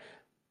like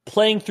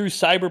playing through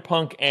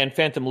Cyberpunk and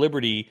Phantom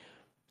Liberty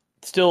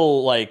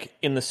still like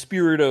in the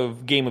spirit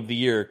of game of the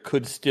year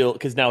could still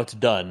because now it's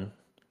done.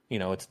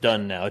 It's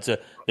done now.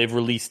 They've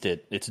released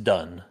it. It's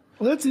done.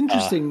 Well, that's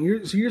interesting.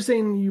 You're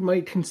saying you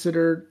might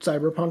consider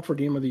Cyberpunk for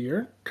game of the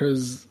year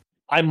because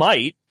I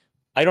might.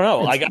 I don't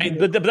know. it's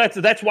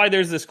But that's why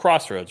there's this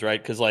crossroads, right?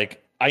 Because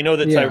like I know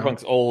that yeah.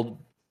 Cyberpunk's old.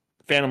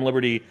 Phantom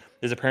Liberty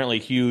is apparently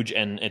huge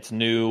and it's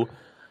new.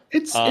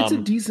 It's a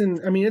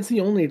decent. I mean, it's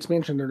the only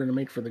expansion they're going to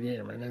make for the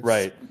game, and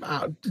Right.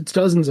 It's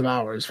dozens of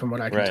hours from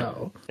what I can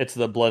tell. It's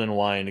the Blood and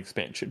Wine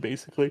expansion,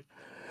 basically.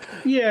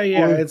 Yeah,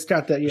 it's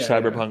got that. Yeah,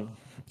 Cyberpunk.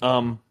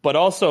 But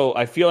also,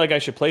 I feel like I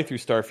should play through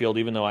Starfield,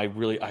 even though I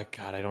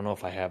don't know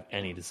if I have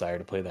any desire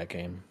to play that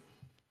game.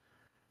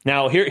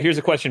 Now, here's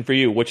a question for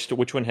you: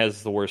 which one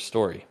has the worst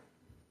story?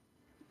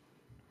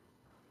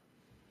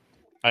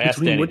 I asked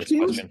Between Danny which this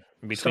games? question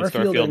between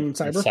Starfield and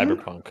and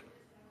Cyberpunk? Cyberpunk.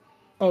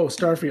 Oh,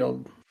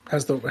 Starfield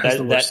has the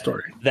worst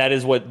story. That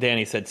is what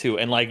Danny said too,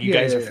 and like you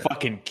guys are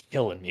fucking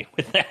killing me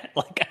with that.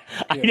 Like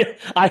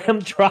I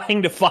am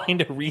trying to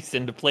find a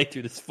reason to play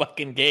through this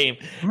fucking game,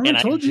 I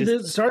told you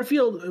this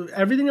Starfield.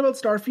 Everything about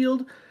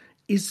Starfield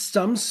is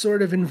some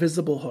sort of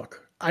invisible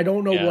hook. I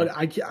don't know what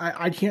I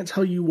can't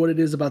tell you what it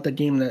is about the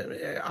game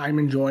that I'm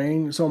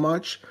enjoying so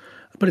much.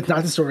 But it's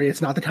not the story.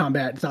 It's not the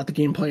combat. It's not the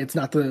gameplay. It's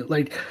not the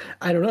like.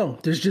 I don't know.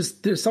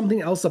 There's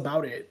something else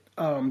about it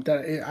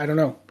I don't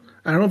know.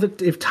 I don't know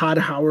if Todd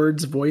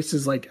Howard's voice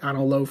is like on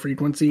a low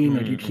frequency,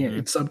 like you can't.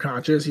 It's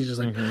subconscious. He's just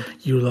like,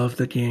 you love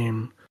the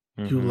game,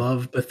 you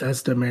love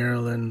Bethesda,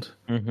 Maryland,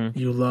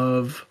 you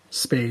love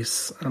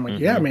space. And I'm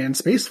like, yeah, man,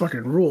 space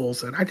fucking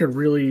rules, and I could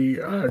really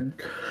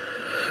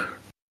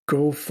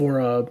go for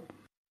a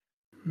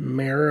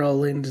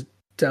Maryland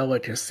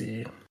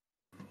delicacy,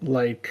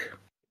 like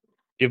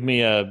give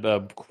me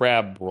a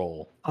crab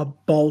roll. a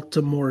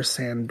Baltimore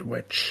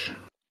sandwich.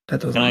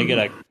 That doesn't.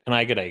 Can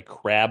I get a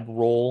crab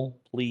roll,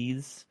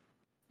 please?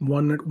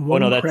 One Oh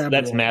no, that's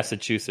roll.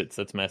 Massachusetts.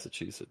 That's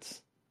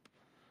Massachusetts.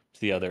 It's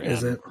the other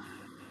Is end. it?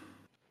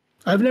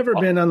 I've never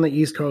been on the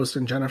East Coast,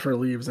 and Jennifer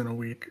leaves in a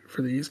week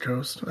for the East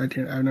Coast. I've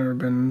never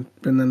been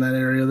in that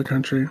area of the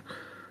country.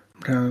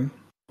 I'm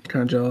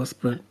kind of jealous,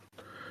 but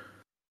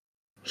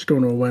she's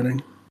going to a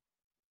wedding.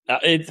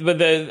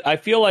 I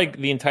feel like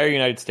the entire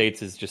United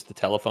States is just the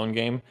telephone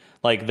game.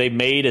 Like they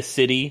made a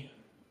city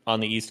on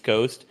the East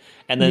Coast,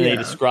 and then they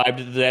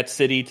described that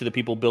city to the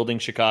people building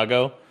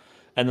Chicago,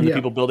 and then the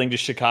people building to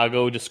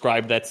Chicago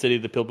described that city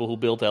to the people who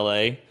built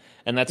LA,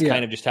 and that's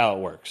kind of just how it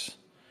works.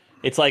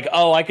 It's like,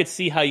 oh, I could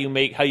see how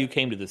you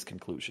came to this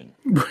conclusion.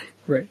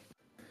 Right.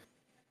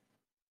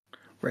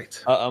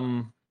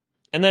 And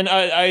then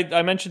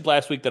I mentioned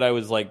last week that I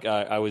was like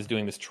I was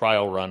doing this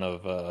trial run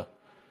of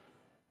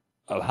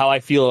how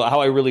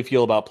I really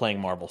feel about playing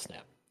Marble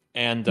Snap,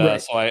 and so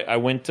I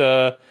went.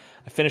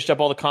 I finished up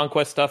all the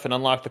conquest stuff and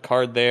unlocked the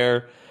card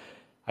there.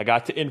 I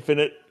got to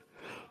Infinite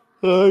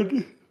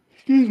the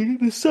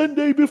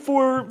Sunday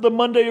before the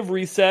Monday of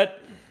reset,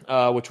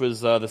 which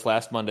was this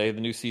last Monday.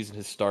 The new season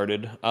has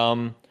started,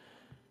 and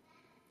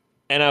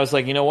I was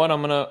like, you know what?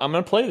 I'm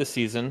gonna play this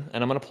season,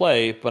 and I'm gonna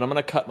play, but I'm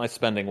gonna cut my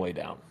spending way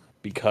down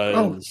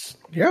because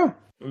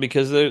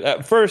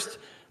at first,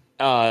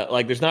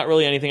 like there's not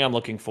really anything I'm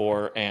looking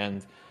for,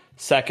 and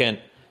second,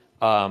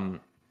 God,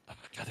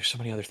 there's so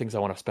many other things I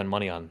want to spend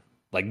money on.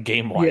 Like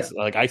game wise,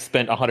 like I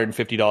spent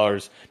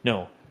 $150,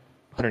 no,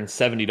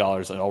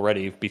 $170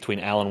 already between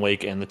Alan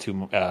Wake and the two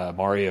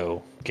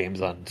Mario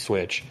games on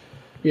Switch.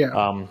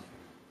 Yeah.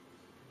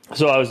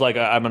 So I was like,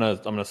 I'm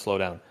gonna slow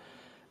down,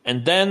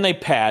 and then they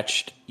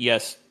patched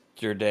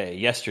yesterday.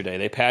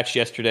 They patched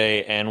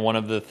yesterday, and one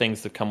of the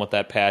things that come with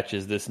that patch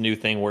is this new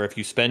thing where if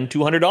you spend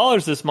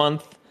 $200 this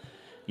month,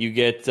 you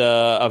get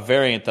a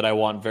variant that I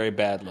want very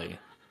badly.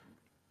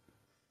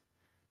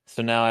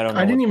 So now I don't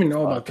know. I didn't even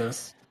know about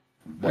this.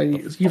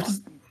 You have to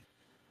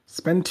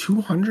spend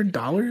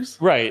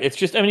 $200? Right. It's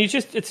just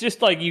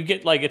like you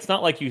get like it's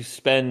not like you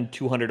spend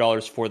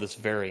 $200 for this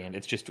variant.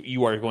 It's just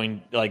you are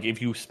going like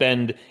if you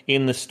spend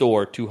in the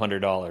store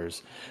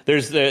 $200.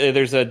 There's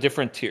a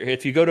different tier.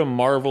 If you go to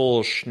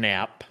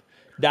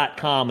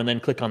marvelschnap.com and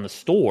then click on the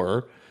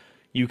store,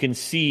 you can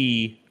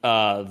see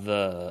it's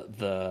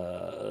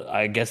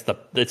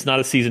not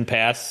a season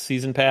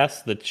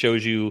pass that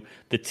shows you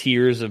the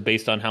tiers of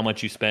based on how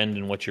much you spend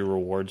and what your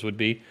rewards would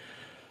be.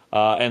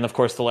 And of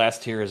course, the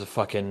last tier is a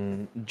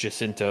fucking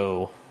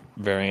Jacinto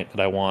variant that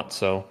I want.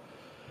 So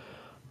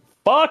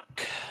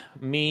fuck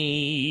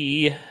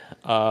me.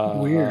 Weird.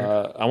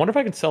 I wonder if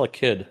I can sell a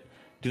kid.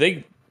 Do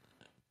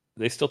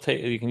they still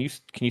take? Can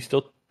you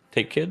still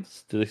take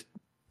kids?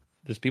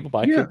 Does people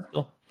buy Yeah. kids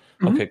still?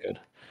 Hmm. Okay, good.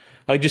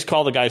 I just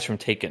call the guys from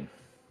Taken,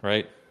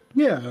 right?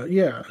 Yeah.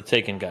 Yeah. The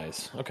Taken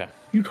guys. Okay,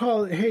 You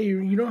call it, hey,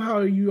 you know how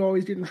you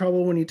always get in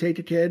trouble when you take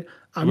a kid?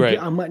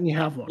 right. I'm letting you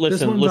have one.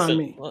 This Listen, one's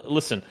on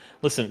listen, me.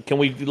 listen.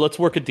 Let's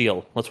work a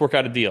deal. Let's work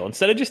out a deal.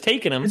 Instead of just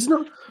taking them, It's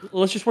not,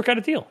 let's just work out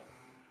a deal.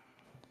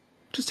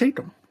 just take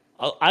them.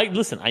 I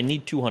listen. I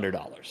need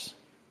 $200.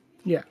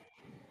 Yeah.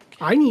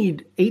 I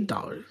need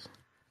 $8.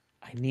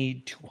 I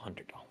need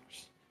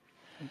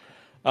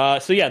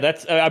 $200. So yeah,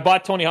 that's. I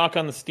bought Tony Hawk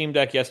on the Steam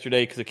Deck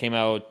yesterday because it came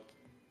out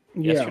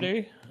Yeah.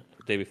 yesterday,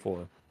 the day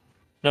before.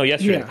 No,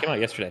 yesterday. Yeah. It came out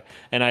yesterday,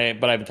 but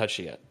I haven't touched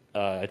it yet.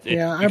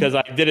 Yeah, Because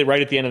I did it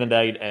right at the end of the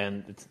night,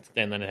 and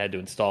then it had to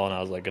install, and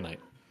I was like, good night.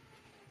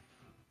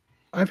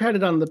 I've had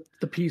it on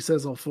the P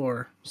Sizzle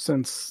floor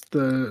since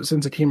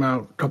it came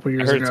out a couple I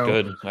years heard ago. it's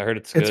good. I heard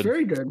it's It's good.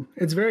 very good.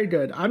 It's very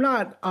good. I'm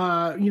not,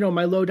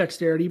 my low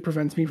dexterity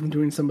prevents me from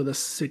doing some of the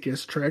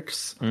sickest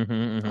tricks.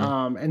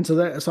 And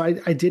so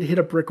I did hit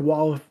a brick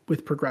wall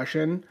with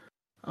progression.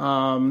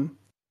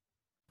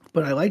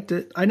 But I liked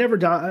it. I never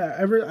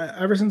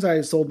ever since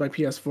I sold my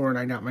PS4 and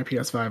I got my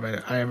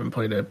PS5, I haven't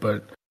played it,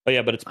 but Oh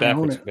yeah, but it's I own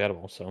backwards it.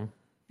 compatible, so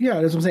Yeah,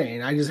 that's what I'm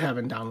saying. I just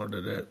haven't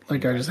downloaded it.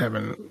 Like I just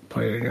haven't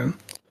played it again.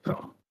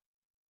 So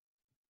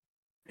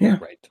yeah,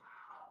 right,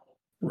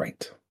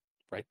 right.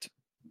 right.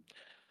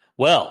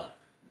 Well,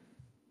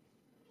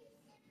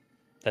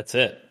 that's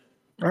it.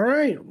 All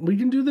right, we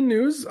can do the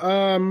news.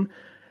 I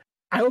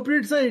hope you're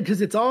excited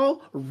because it's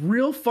all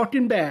real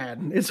fucking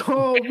bad. It's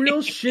all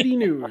real shitty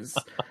news.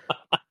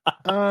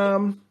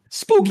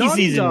 Spooky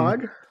Naughty season.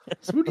 Dog,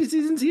 spooky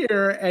season's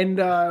here, and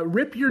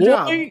rip your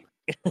job. Boy,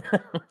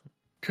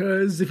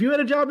 Because if you had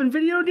a job in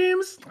video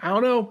games, I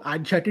don't know,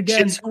 I'd check again.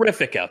 shit's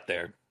horrific out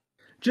there.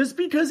 Just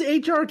because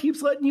HR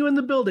keeps letting you in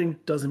the building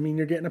doesn't mean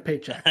you're getting a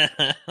paycheck.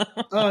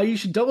 You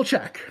should double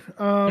check.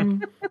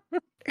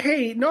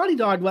 Hey, Naughty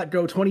Dog let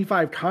go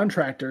 25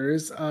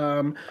 contractors,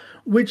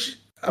 which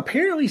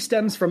apparently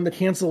stems from the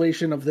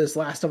cancellation of this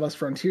Last of Us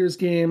Frontiers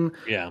game.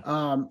 Yeah.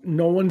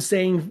 No one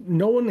saying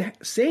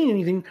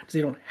anything because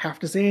they don't have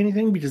to say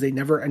anything because they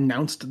never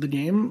announced the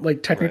game,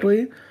 like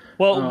technically. Right.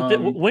 Well,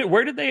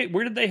 where did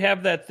they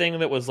have that thing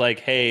that was like,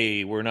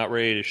 "Hey, we're not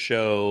ready to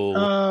show"?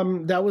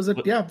 That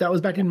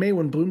was back in May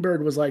when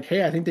Bloomberg was like,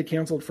 "Hey, I think they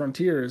canceled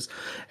Frontiers,"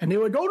 and they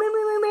would go,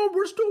 "No,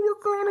 we're still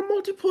working on a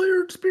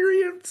multiplayer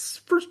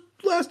experience for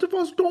Last of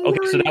Us. Don't worry."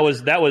 So that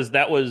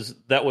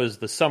was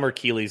the summer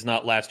Keeleys,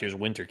 not last year's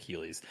winter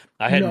Keeleys.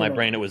 I had in my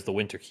brain it was the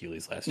winter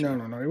Keeleys last year.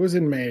 No, it was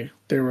in May.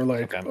 They were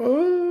like,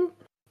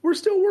 we're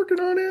still working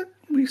on it.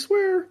 We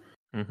swear.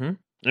 Mm-hmm.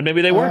 And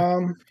maybe they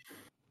were.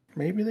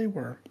 Maybe they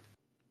were.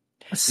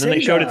 And then they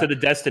showed it to the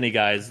Destiny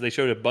guys. They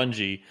showed it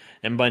Bungie,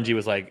 and Bungie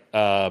was like,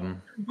 Well,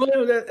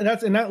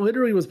 that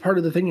literally was part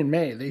of the thing in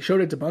May. They showed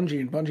it to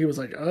Bungie, and Bungie was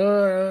like,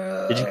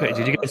 Did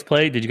you guys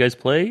play? Did you guys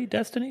play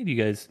Destiny?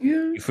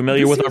 You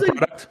familiar This with our seems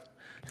product?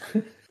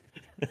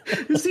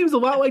 This seems a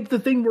lot like the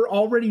thing we're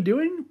already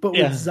doing, but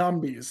with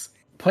zombies,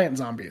 plant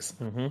zombies.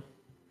 Mm-hmm.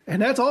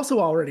 And that's also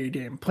already a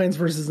game, Plants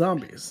vs.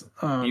 Zombies.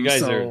 You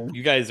guys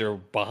are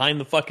behind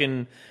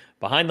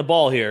the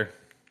ball here.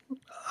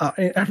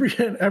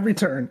 Every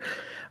turn.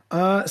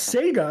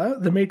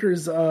 Sega, the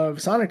makers of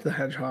Sonic the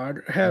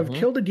Hedgehog, have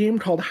killed a game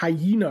called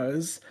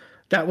Hyenas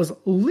that was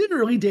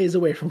literally days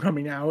away from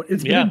coming out.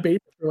 It's been in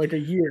beta for like a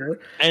year,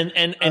 and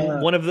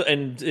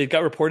it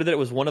got reported that it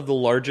was one of the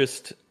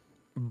largest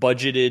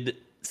budget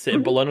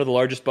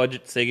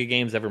Sega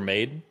games ever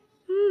made.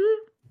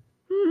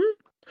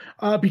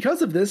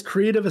 Because of this,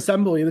 Creative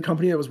Assembly, the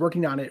company that was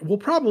working on it, will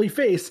probably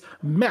face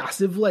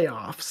massive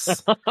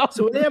layoffs.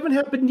 So they haven't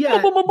happened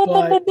yet.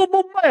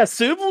 But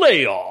massive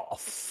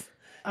layoff.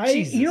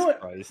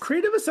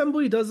 Creative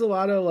Assembly does a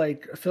lot of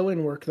like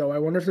fill-in work, though. I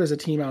wonder if there's a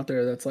team out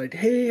there that's like,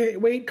 hey,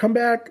 wait, come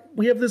back.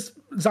 We have this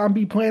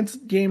zombie plants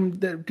game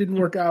that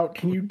didn't work out.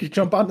 Can you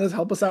jump on this?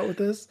 Help us out with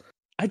this?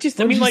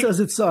 Bungie says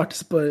it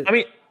sucks, but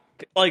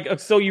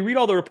so you read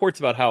all the reports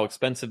about how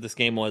expensive this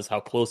game was,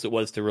 how close it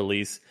was to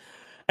release.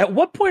 At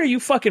what point are you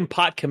fucking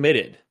pot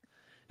committed?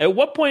 At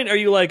what point are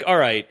you like, all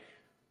right,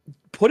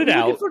 put it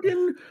out?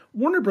 Fucking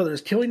Warner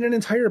Brothers killing an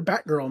entire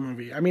Batgirl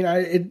movie. I mean,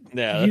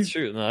 that's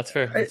true. No, that's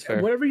fair. That's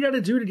fair. Whatever you got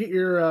to do to get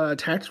your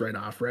tax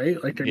write-off,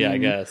 right? Like, I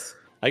guess,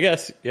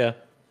 yeah.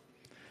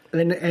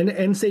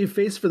 And save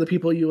face for the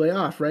people you lay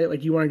off, right?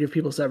 Like, you want to give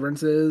people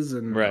severances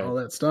and all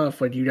that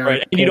stuff. Like, you got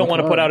and you don't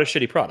want to put out a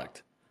shitty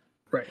product.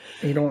 Right.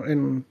 You don't,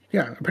 and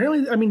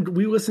apparently, I mean,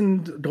 we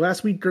listened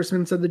last week.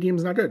 Gersman said the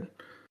game's not good.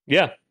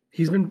 Yeah.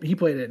 He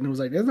played it and it was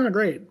like, it's not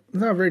great. It's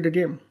not a very good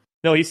game.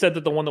 No, he said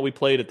that the one that we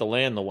played at the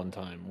LAN the one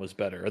time was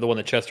better, or the one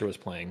that Chester was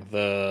playing.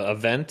 The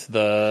event,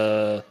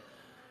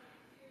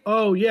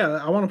 Oh yeah,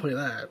 I want to play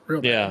that.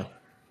 Real bad. Yeah.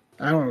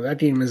 I don't know. That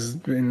game is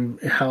in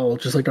hell,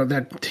 just like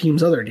that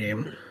team's other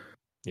game.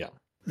 Yeah.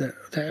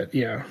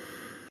 Yeah.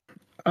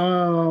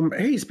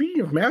 Hey,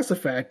 speaking of Mass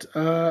Effect,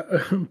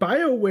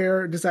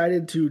 BioWare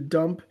decided to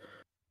dump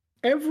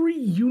every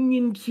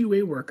Union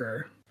QA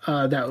worker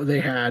that they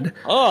had.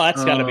 Oh,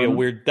 that's got to be a Um,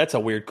 weird. That's a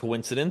weird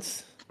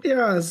coincidence.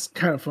 yeah, it's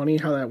kind of funny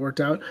how that worked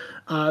out.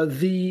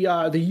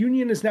 The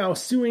union is now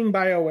suing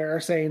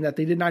BioWare, saying that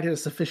they did not get a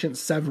sufficient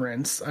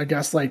severance. I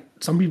guess like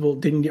some people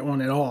didn't get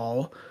one at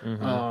all,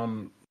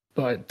 Mm-hmm.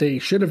 but they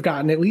should have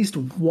gotten at least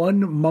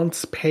 1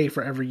 month's pay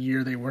for every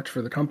year they worked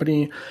for the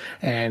company,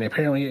 and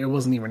apparently it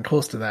wasn't even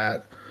close to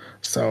that.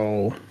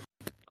 So,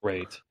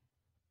 Great.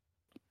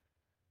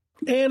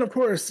 and of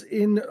course,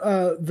 in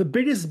the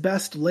biggest,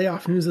 best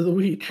layoff news of the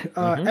week,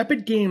 Mm-hmm.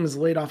 Epic Games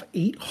laid off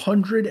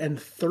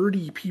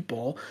 830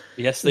 people.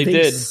 Yes, they They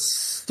did.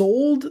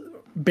 sold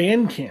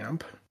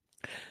Bandcamp.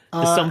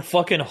 To some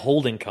fucking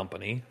holding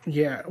company.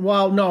 Yeah,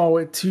 well,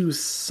 no, to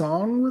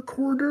Song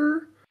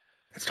Recorder.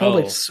 It's called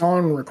like Oh,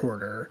 Song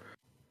Recorder.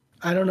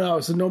 I don't know,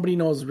 so nobody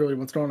knows really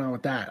what's going on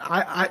with that.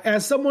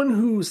 As someone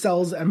who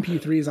sells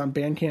MP3s on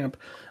Bandcamp,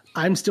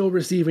 I'm still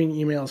receiving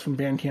emails from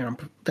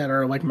Bandcamp that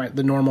are like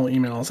the normal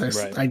emails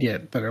right. I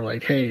get that are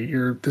like, "Hey,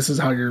 this is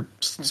how your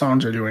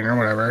songs are doing" or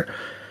whatever.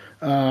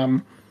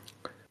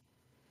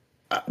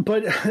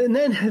 But and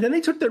then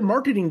they took their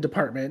marketing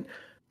department,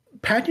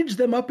 packaged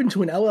them up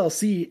into an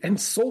LLC, and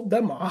sold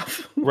them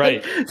off.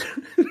 Right.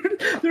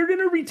 They're going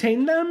to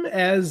retain them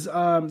as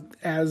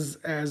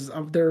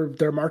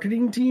their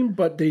marketing team,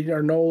 but they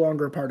are no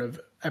longer part of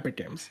Epic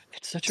Games.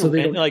 It's such So a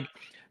they and, don't. like.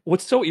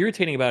 What's so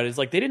irritating about it is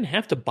like they didn't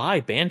have to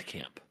buy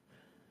Bandcamp.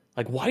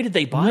 Like, why did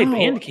they buy No,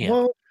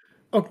 Bandcamp?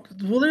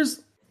 well,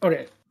 there's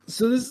okay.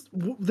 So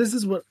this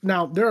is what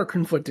now there are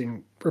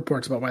conflicting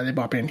reports about why they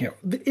bought Bandcamp.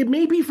 It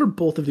may be for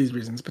both of these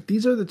reasons, but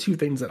these are the two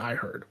things that I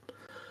heard.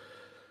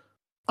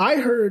 I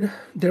heard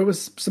there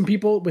was some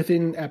people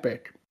within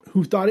Epic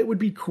who thought it would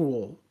be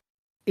cool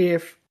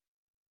if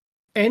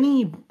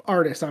any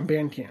artist on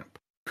Bandcamp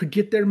could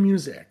get their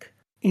music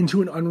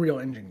into an Unreal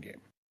Engine game.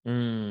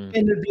 Mm,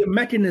 And there'd be a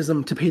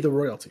mechanism to pay the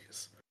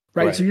royalties.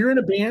 Right? So right. you're in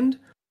a band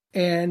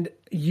and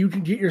you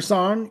can get your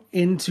song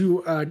into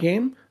a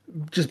game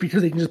just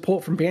because they can just pull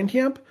it from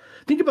Bandcamp.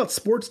 Think about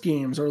sports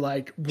games or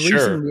like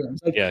Sure. racing games.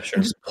 Like, Yeah, sure.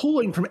 and just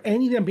pulling from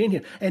any damn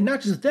Bandcamp. And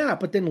not just that,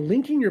 but then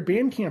linking your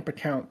Bandcamp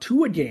account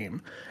to a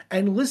game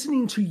and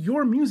listening to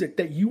your music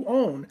that you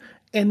own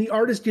and the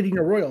artist getting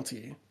a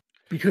royalty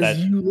because That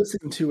you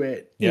listen to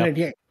it in yeah. a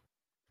game.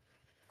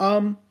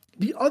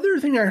 The other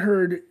thing I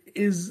heard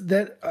is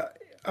that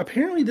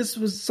apparently this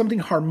was something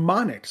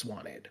Harmonix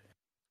wanted.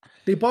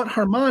 They bought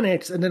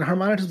Harmonix, and then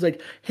Harmonix was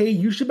like, "Hey,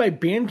 you should buy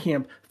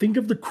Bandcamp. Think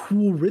of the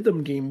cool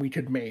rhythm game we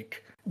could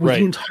make with the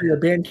Right. entire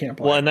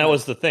Bandcamp." Well, and that library."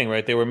 was the thing,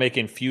 right? They were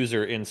making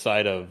Fuser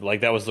inside of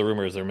like that was the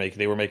rumors they're making.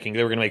 They were going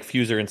to make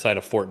Fuser inside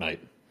of Fortnite.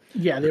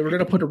 Yeah, they were going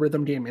to put a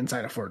rhythm game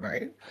inside of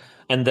Fortnite.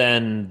 And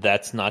then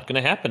that's not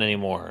going to happen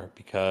anymore It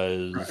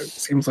because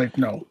seems like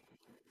no.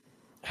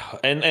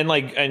 and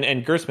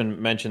Gersman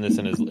mentioned this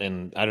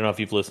in I don't know if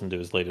you've listened to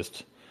his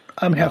latest,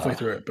 I'm halfway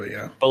through it, but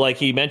yeah. but like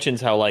he mentions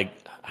how like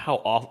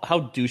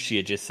how douchey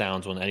it just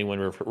sounds when anyone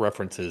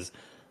references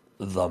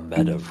the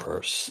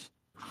metaverse.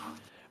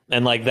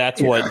 And like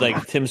that's what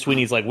like Tim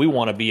Sweeney's like we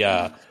want to be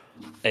a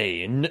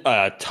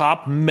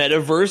top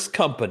metaverse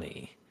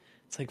company.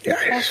 It's like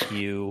fuck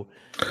you.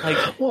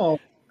 Like Well,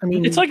 I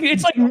mean, it's like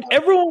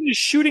everyone is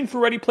shooting for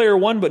Ready Player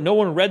One, but no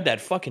one read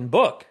that fucking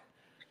book.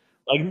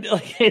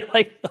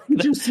 Like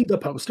did you see the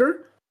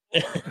poster?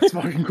 That's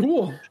fucking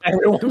cool.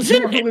 everyone's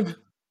in it.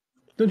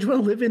 Don't you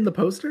want to live in the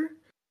poster?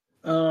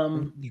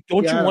 Don't yeah,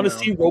 you I want to don't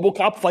see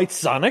RoboCop fight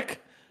Sonic?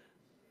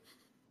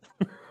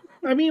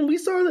 I mean, we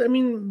saw that. I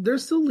mean, they're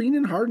still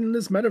leaning hard in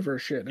this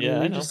metaverse shit. Yeah,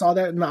 we I know. just saw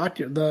that in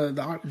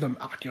the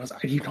Oculus. I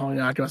keep calling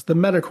it Oculus. The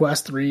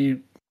MetaQuest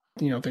 3,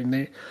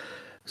 thing.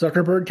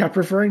 Zuckerberg kept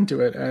referring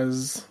to it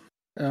as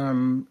the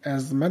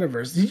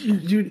metaverse.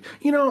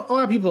 A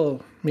lot of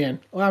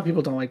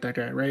people, don't like that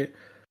guy, right?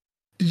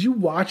 Did you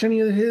watch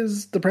any of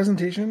the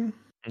presentation?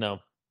 No.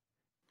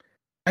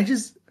 I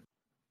just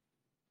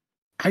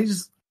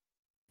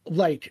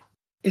like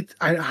it.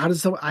 I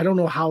don't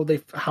know how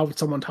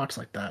someone talks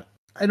like that.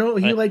 I know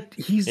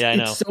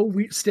it's so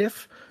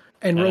stiff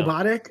and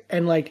robotic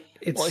and like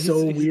it's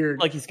weird.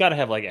 Like he's got to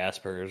have like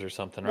Asperger's or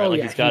something, right? Oh, like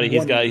yeah,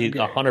 he's 100%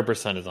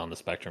 100% is on the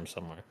spectrum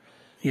somewhere.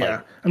 Yeah,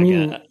 Like, I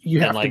mean, again, you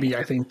have and, to be,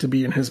 I think, to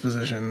be in his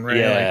position, right?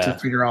 Yeah. Like to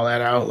figure all that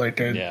out. Like,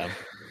 yeah,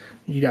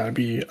 you got to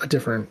be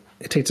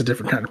it takes a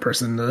different kind of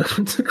person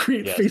to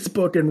create Yes.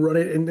 Facebook and run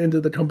it into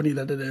the company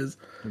that it is.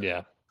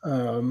 yeah.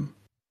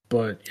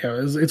 But yeah,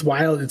 it's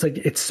wild. It's like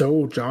it's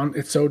so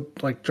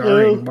like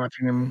jarring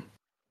watching him.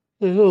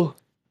 I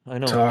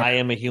know. Talk. I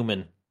am a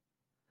human.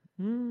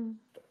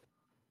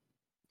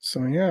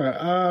 So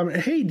yeah,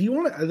 hey, do you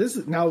want to? This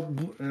is now.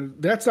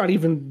 That's not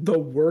even the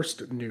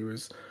worst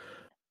news.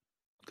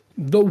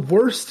 The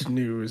worst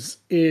news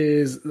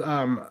is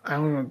I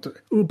don't know,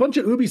 a bunch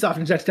of Ubisoft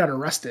execs got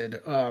arrested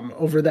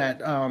over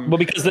that. Well,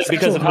 because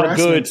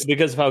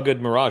of how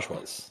good Mirage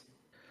was.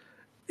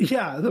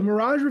 Yeah, the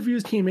Mirage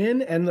reviews came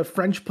in, and the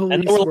French And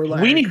they police were were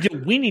like,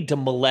 like, we need to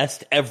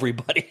molest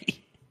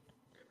everybody.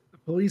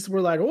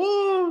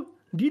 "Oh,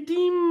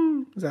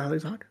 Didim." Is that how they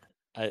talk?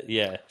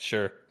 Yeah,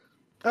 sure.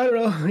 I don't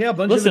know. Yeah, a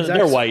bunch of Listen, they're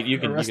execs white. You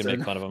can make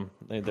arrested. fun of them.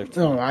 They're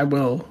Oh, fine. I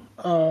will.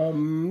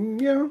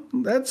 Yeah,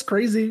 that's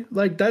crazy.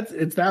 Like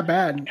it's that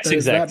bad. Ex That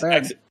is that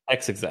execs, bad.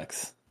 ex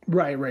execs.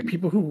 Right.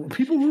 People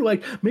who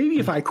like maybe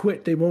if I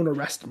quit, they won't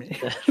arrest me.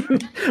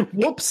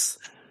 Whoops.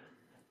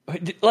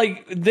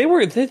 Like they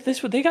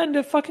got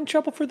into fucking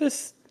trouble for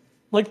this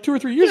like 2 or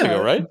 3 years ago,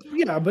 Yeah, right?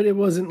 yeah, but it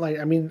wasn't like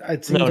I mean, it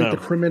No, seems like the no.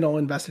 criminal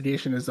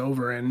investigation is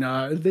over, and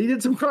they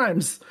did some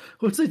crimes.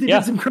 Looks like they did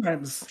Yeah, some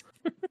crimes.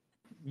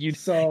 you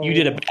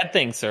did a So bad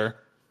thing, sir.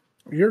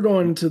 you're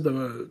going to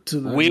the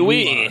Wee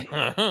wee.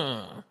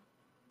 gulag.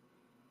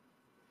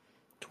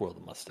 Twirl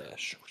the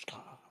mustache.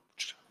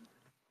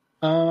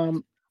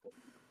 Um,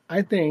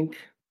 I think.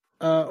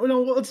 No,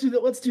 well, let's do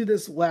that. Let's do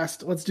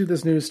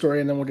this news story,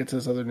 and then we'll get to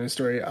this other news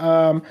story.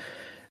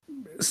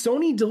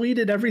 Sony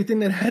deleted everything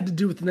that had to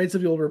do with the Knights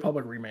of the Old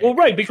Republic remake. Well,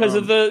 right, because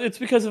of the it's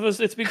because of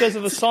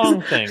the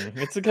song thing.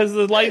 It's because of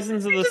the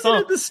license of the Because it song.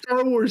 had the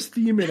Star Wars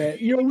theme in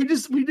it. You know, we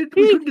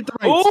couldn't get the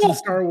rights to the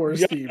Star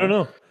Wars Yeah, theme. I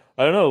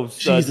don't know.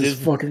 Jesus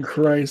fucking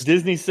Christ.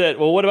 Disney said,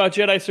 "Well, what about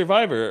Jedi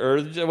Survivor?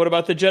 Or what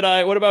about the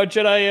Jedi? What about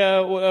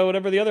Jedi?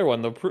 Whatever the other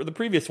one, the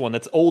previous one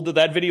that's old.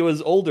 That video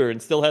is older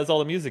and still has all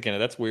the music in it.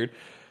 That's weird.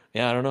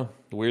 Yeah, I don't know.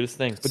 The weirdest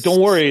thing. But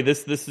don't worry,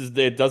 this is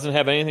it doesn't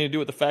have anything to do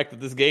with the fact that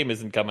this game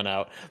isn't coming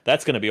out.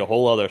 That's going to be a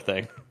whole other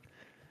thing.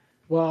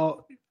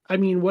 Well, I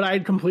mean, what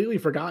I'd completely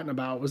forgotten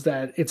about was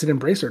that it's an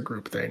Embracer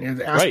Group thing. And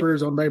Right. Asper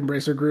is owned by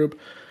Embracer Group.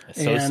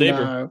 So is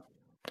Saber.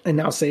 And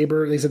now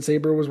Saber, they said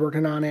Saber was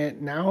working on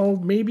it. Now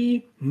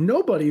maybe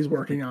nobody's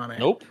working on it.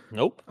 Nope.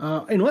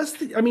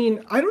 I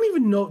mean, I don't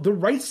even know. The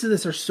rights to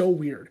this are so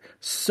weird.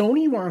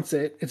 Sony wants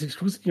it. It's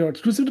exclusive,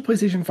 exclusive to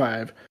PlayStation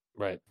 5.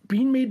 Right.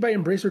 Being made by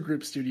Embracer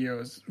Group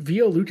Studios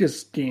via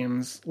Lucas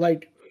Games,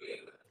 like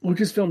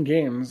Lucasfilm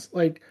Games.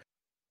 Like,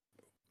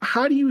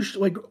 how do you,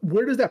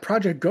 where does that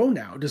project go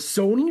now? Does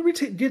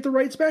Sony get the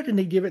rights back and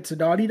they give it to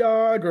Naughty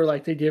Dog, or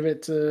like they give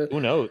it to. Who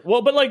knows?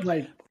 Well, but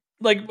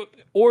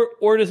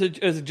or is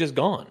it just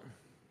gone?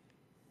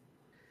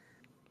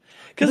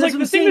 Because like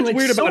the thing that's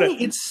weird about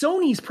it, it's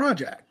Sony's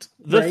project.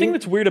 the thing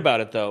that's weird about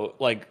it though,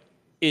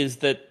 is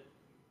that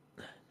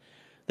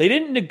they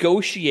didn't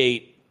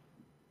negotiate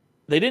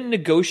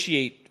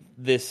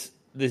this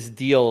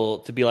deal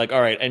to be like,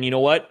 all right, and you know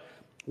what?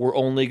 We're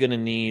only going to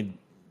need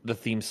the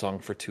theme song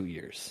for 2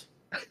 years.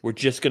 We're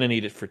just going to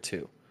need it for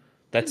 2.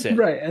 That's it.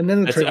 Right, and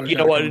then you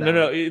know what?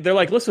 No. They're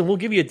like, listen, we'll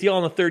give you a deal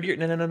on the 3rd year.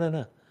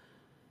 No.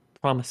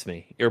 Promise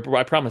me, or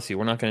I promise you,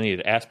 we're not going to need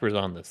it. Asper's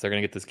on this. They're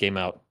going to get this game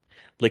out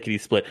lickety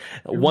split.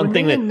 One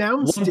thing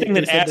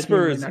that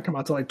Asper is not come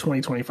out till like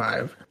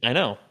 2025. I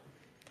know.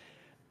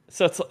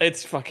 So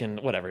it's fucking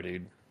whatever,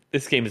 dude.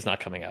 This game is not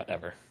coming out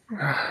ever.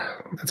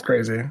 That's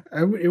crazy.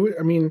 I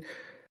mean,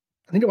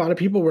 I think a lot of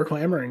people were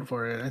clamoring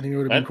for it. I think it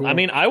would have been cool. I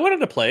mean, I wanted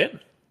to play it.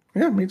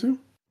 Yeah, me too.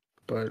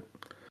 But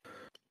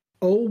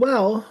oh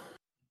well.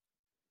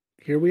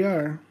 Here we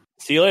are.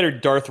 See you later,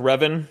 Darth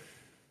Revan.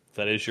 If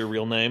that is your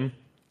real name.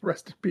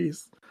 Rest in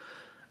peace.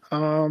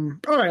 All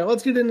right,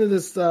 let's get into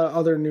this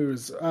other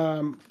news.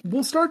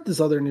 We'll start this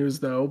other news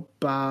though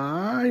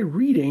by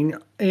reading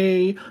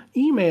a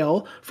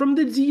email from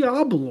the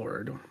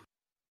Diablord.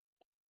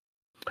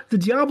 The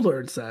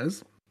Diablord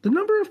says, the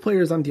number of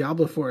players on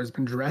Diablo 4 has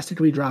been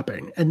drastically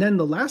dropping, and then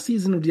the last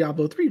season of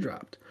Diablo 3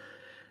 dropped.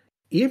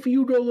 If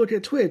you go look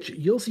at Twitch,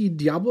 you'll see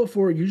Diablo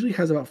 4 usually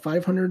has about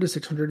 500 to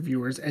 600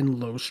 viewers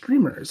and low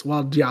streamers,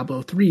 while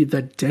Diablo 3,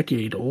 the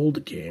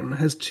decade-old game,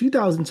 has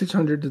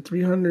 2,600 to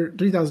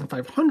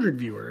 3,500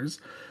 viewers.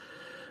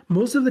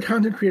 Most of the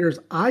content creators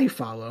I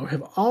follow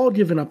have all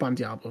given up on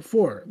Diablo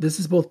 4.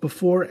 This is both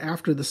before and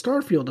after the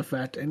Starfield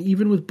effect, and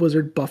even with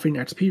Blizzard buffing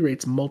XP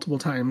rates multiple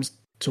times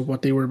to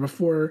what they were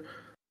before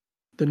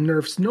the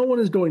nerfs, no one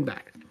is going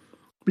back.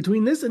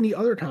 Between this and the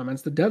other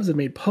comments the devs have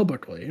made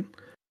publicly,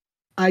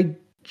 I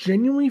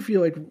genuinely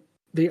feel like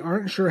they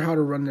aren't sure how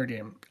to run their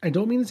game. I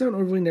don't mean to sound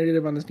overly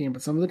negative on this game,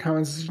 but some of the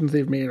comment decisions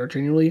they've made are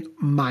genuinely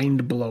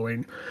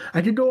mind-blowing.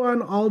 I could go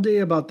on all day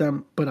about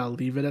them, but I'll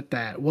leave it at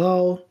that.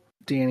 Well,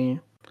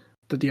 Danny,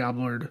 the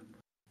Diablord.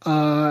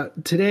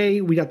 Today,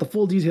 we got the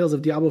full details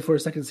of Diablo 4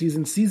 second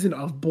season, Season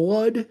of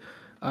Blood.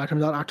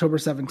 Comes out October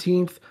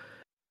 17th.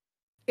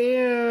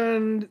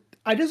 And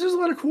I guess there's a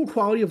lot of cool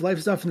quality of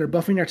life stuff, and they're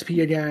buffing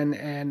XP again,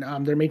 and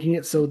they're making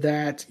it so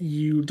that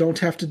you don't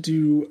have to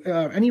do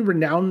any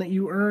renown that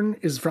you earn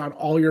is from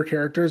all your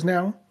characters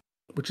now,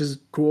 which is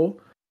cool.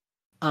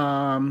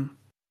 And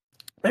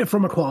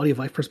from a quality of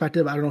life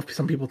perspective, I don't know if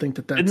some people think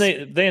that that's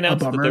they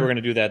announced that they were going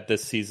to do that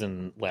this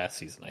season, last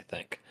season, I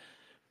think.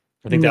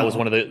 I think that was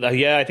one of the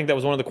I think that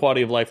was one of the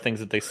quality of life things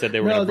that they said they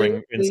were going to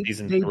bring in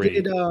season 3.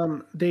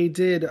 They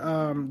did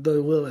the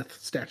Lilith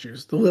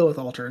statues, the Lilith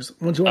altars.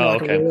 Once you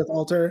unlock a Lilith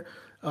altar,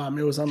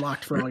 it was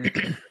unlocked for all your.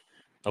 Okay.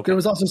 There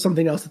was also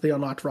something else that they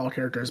unlocked for all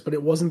characters, but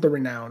it wasn't the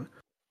renown.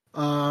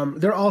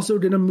 They're also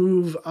going to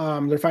move.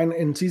 They're fine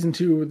in season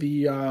 2.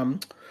 The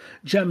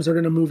gems are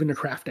going to move into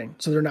crafting,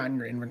 so they're not in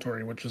your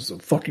inventory, which is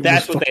fucking.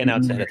 That's what they fucking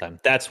announced ahead weird. of time.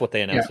 That's what they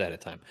Yeah, announced ahead of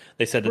time.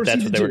 They said that for that's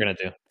what season they were 2. going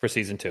to do for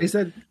season 2. They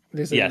said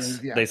Yes,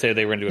 yeah, they say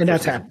they were going to do it and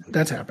for season 2.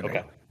 that's happening.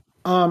 Okay.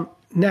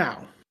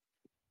 Now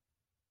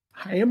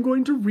I am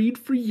going to read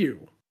for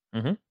you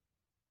Mm-hmm.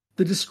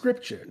 the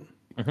description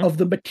Mm-hmm. of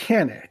the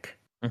mechanic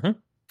Mm-hmm.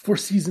 for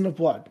Season of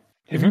Blood.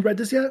 Have Mm-hmm. you read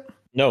this yet?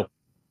 No.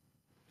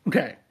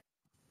 Okay.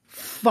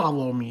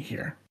 Follow me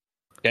here.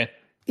 Okay.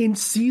 In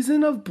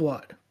Season of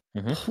Blood,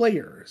 Mm-hmm.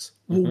 players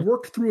will Mm-hmm.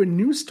 work through a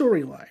new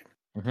storyline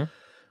Mm-hmm.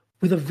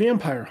 with a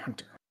vampire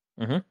hunter.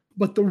 Mm-hmm.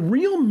 But the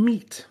real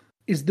meat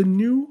is the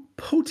new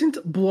potent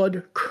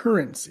blood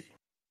currency.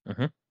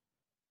 Mm-hmm.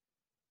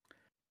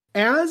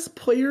 As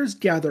players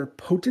gather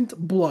potent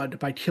blood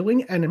by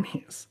killing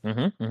enemies,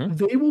 Mm-hmm. Mm-hmm.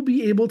 they will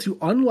be able to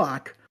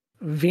unlock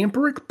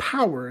vampiric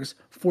powers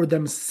for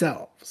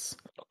themselves.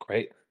 Oh,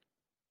 great.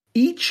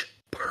 Each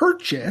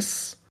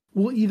purchase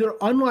will either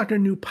unlock a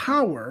new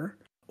power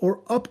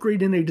or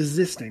upgrade an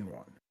existing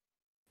one,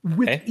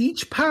 with Okay.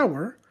 each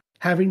power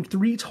having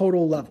 3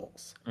 total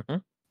levels.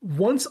 Mm-hmm.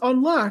 Once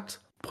unlocked,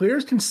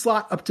 players can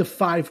slot up to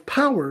 5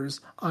 powers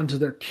onto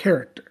their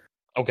character.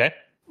 Okay.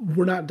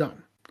 We're not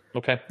done.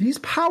 Okay. These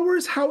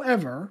powers,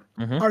 however,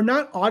 Mm-hmm. are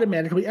not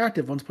automatically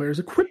active once players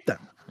equip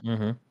them.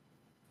 Mm-hmm.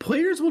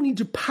 Players will need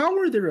to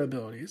power their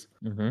abilities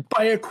Mm-hmm.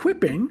 by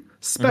equipping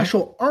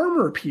special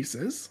armor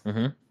pieces,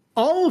 Mm-hmm.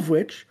 all of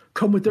which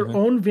come with their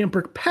own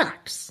vampiric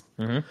packs.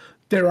 Mm-hmm.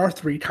 There are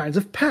 3 kinds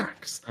of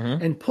packs,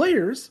 and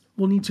players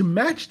will need to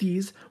match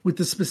these with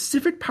the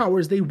specific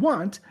powers they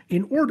want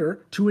in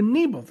order to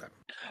enable them.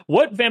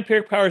 What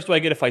vampiric powers do I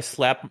get if I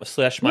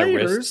slash my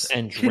Players wrists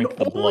and can drink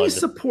the only blood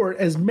support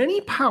as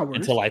many powers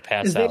until I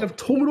pass as they out? have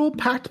total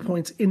pact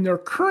points in their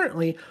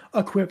currently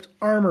equipped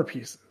armor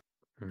pieces.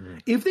 Mm-hmm.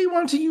 If they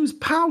want to use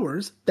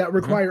powers that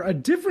require a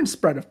different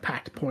spread of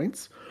pact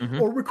points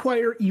or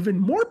require even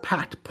more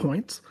pact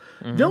points,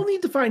 they'll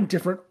need to find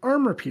different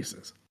armor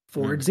pieces.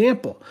 For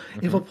example,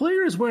 if a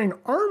player is wearing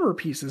armor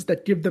pieces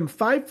that give them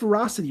 5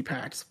 ferocity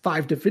packs,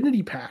 5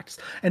 divinity packs,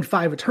 and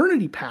 5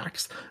 eternity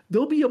packs,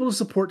 they'll be able to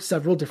support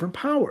several different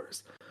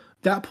powers.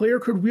 That player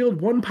could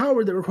wield one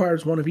power that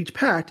requires 1 of each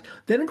pact,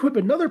 then equip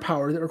another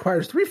power that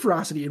requires 3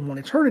 ferocity and 1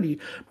 eternity,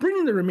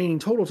 bringing the remaining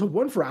total to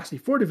 1 ferocity,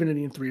 4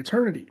 divinity, and 3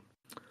 eternity.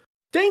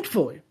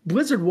 Thankfully,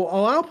 Blizzard will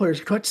allow players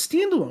to collect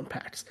standalone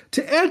packs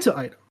to add to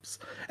items,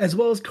 as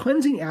well as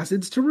cleansing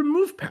acids to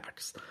remove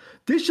packs.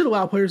 This should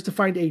allow players to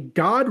find a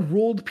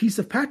god-rolled piece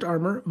of pact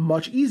armor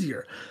much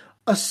easier,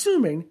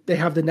 assuming they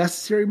have the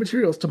necessary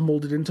materials to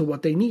mold it into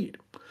what they need.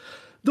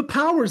 The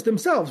powers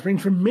themselves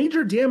range from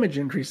major damage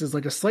increases,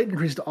 like a slight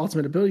increase to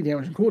ultimate ability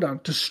damage and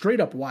cooldown, to straight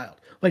up wild,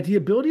 like the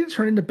ability to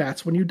turn into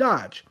bats when you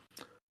dodge.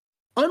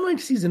 Unlike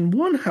Season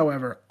 1,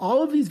 however,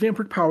 all of these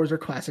vampiric powers are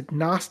class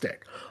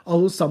agnostic,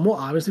 although some will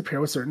obviously pair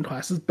with certain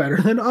classes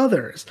better than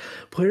others.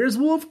 Players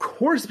will of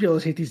course be able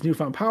to take these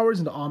newfound powers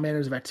into all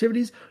manners of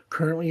activities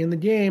currently in the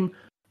game.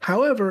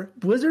 However,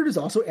 Blizzard is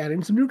also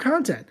adding some new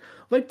content,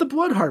 like the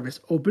Blood Harvest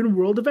open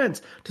world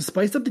events, to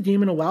spice up the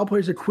game and allow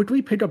players to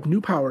quickly pick up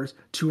new powers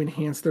to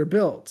enhance their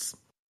builds.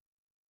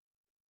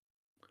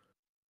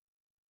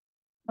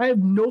 I have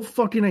no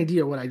fucking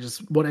idea what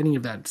any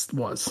of that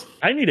was.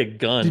 I need a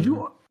gun.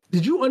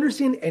 Did you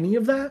understand any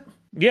of that?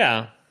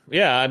 Yeah.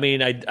 I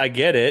mean, I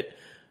get it.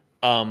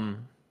 That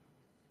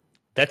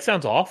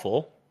sounds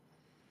awful.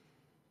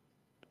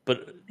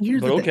 But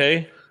Here's the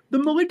okay. thing. The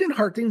Malignant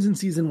Heart things in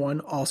Season 1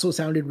 also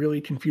sounded really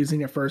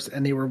confusing at first,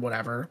 and they were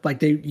whatever. Like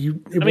this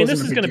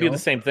is going to be the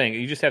same thing.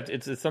 You just have to,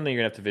 it's something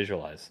you're going to have to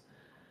visualize.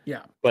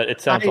 Yeah. But it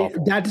sounds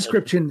awful. That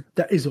description,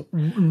 that is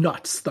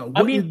nuts, though.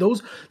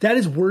 That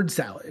is word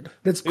salad.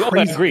 That's Oh,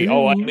 crazy. I agree.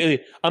 I mean,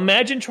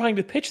 imagine trying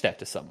to pitch that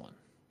to someone.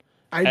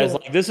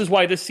 This is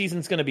why this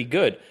season's going to be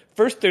good.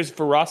 First, there's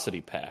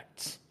ferocity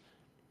pacts.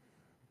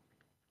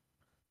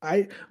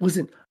 I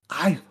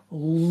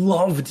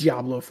love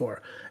Diablo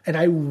 4, and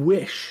I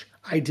wish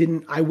I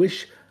didn't. I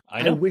wish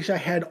I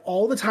had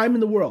all the time in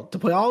the world to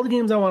play all the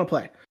games I want to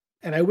play,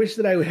 and I wish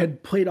that I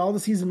had played all the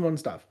Season 1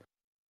 stuff.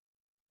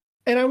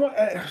 And I want.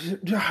 I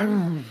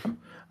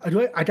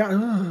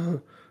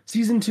got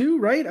Season 2,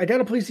 right? I got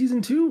to play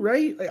Season 2,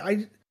 right?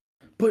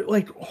 But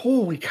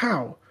holy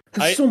cow,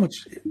 that's so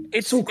much.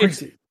 It's so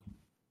crazy.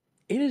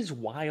 It is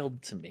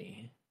wild to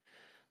me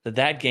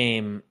that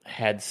game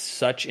had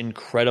such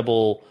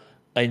incredible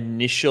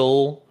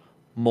initial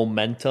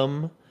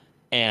momentum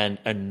and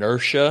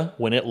inertia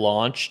when it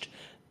launched,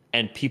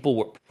 and people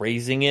were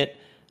praising it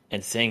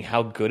and saying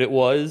how good it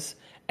was,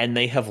 and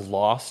they have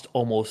lost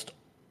almost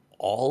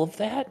all of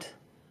that.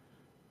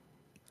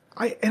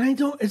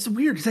 It's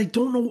weird because I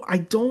don't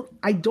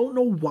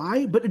know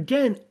why, but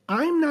again,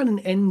 I'm not an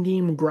end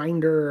game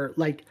grinder.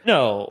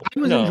 No, I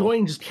was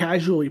enjoying just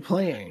casually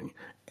playing.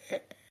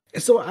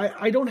 So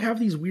I don't have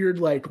these weird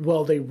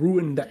they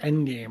ruined the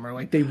end game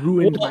or they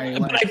ruined my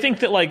life. But I think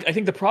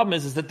the problem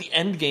is that the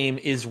end game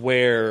is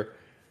where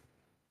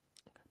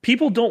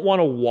people don't want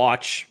to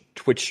watch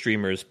Twitch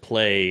streamers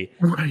play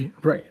Right.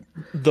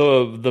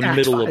 the Act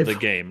middle of five. the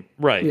game.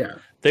 Right. Yeah.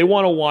 They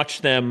want to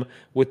watch them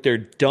with their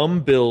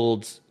dumb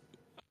builds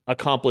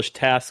accomplish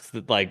tasks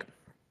that like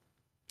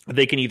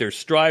they can either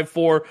strive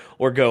for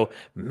or go,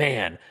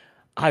 man,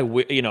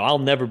 I'll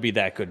never be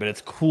that good, but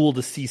it's cool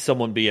to see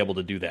someone be able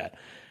to do that.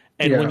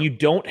 And when Yeah. you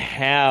don't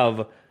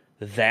have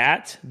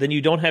that, then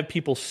you don't have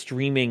people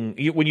streaming.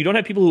 When you don't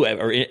have people who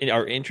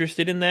are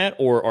interested in that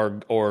or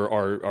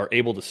are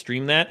able to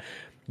stream that,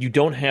 you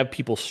don't have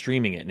people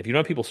streaming it. And if you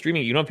don't have people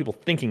streaming it, you don't have people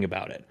thinking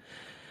about it.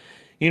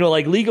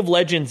 Like League of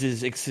Legends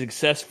is as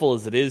successful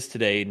as it is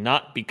today,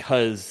 not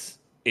because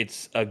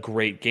it's a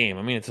great game.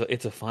 I mean,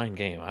 it's a fine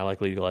game. I like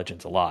League of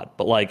Legends a lot,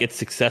 but like it's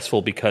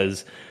successful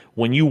because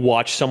when you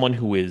watch someone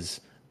who is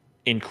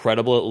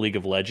incredible at League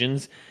of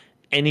Legends,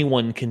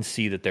 anyone can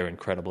see that they're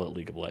incredible at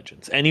League of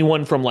Legends.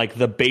 Anyone from like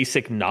the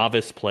basic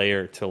novice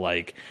player to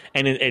like,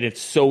 and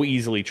it's so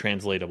easily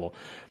translatable,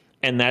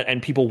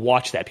 and people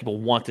watch that.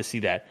 People want to see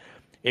that.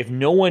 If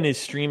no one is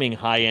streaming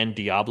high end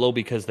Diablo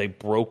because they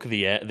broke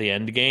the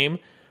end game,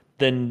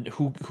 then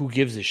who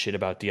gives a shit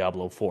about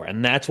Diablo 4?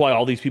 And that's why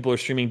all these people are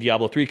streaming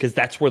Diablo 3 because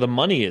that's where the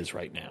money is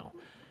right now.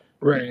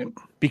 Right.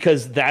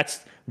 Because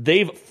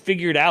they've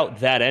figured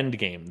out that end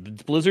game.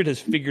 Blizzard has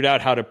figured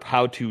out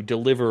how to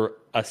deliver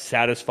a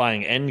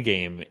satisfying end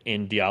game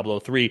in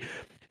Diablo 3.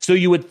 So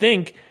you would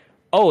think,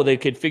 oh, they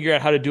could figure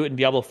out how to do it in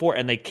Diablo 4,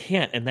 and they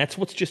can't. And that's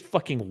what's just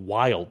fucking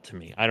wild to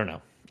me. I don't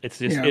know. It's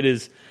just It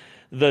is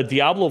the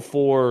Diablo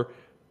 4.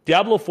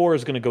 Diablo 4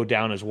 is going to go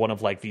down as one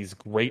of like these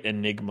great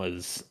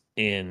enigmas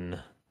in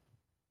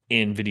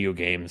video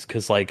games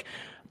because like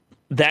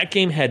that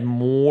game had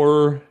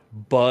more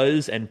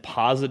buzz and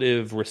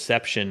positive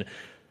reception.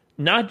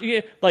 Not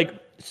like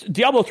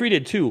Diablo 3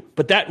 did too,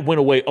 but that went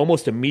away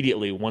almost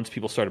immediately once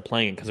people started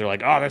playing it because they're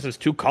like, oh, this is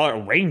two color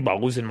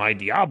rainbows in my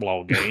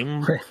Diablo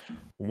game.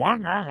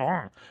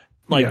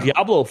 Like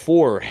Diablo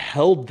 4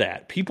 held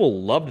that.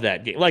 People loved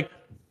that game. Like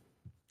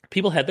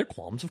people had their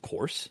qualms, of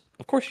course.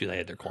 Of course they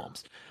had their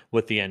qualms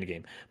with the end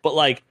game. But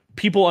like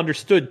people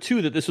understood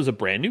too that this was a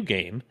brand new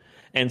game.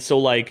 And so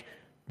like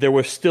there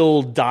were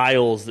still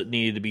dials that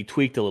needed to be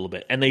tweaked a little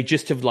bit. And they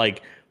just have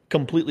like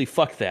completely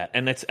fucked that.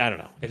 And I don't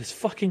know. It is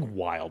fucking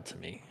wild to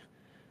me.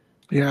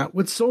 Yeah,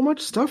 with so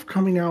much stuff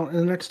coming out in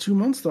the next 2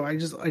 months, though,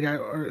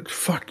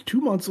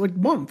 2 months, like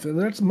month, in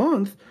the next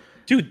month,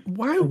 dude.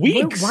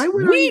 Weeks. Why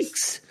would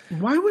weeks.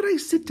 Why would I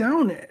sit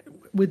down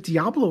with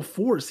Diablo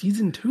 4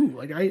 Season 2?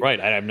 Like I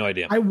have no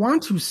idea. I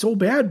want to so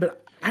bad,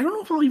 but I don't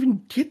know if I'll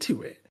even get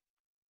to it.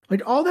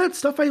 Like all that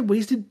stuff I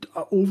wasted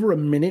over a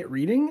minute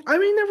reading, I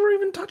may never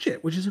even touch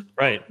it, which is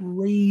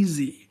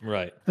crazy.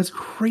 Right. That's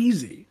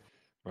crazy.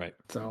 Right.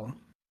 So,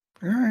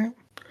 all right.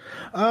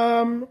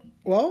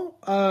 Well,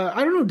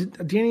 I don't know,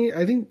 Danny.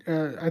 I think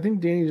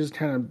Danny just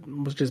kind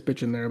of was just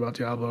bitching there about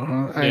Diablo,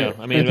 huh?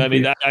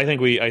 I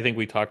think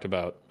we talked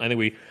about. I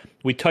think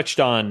we touched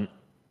on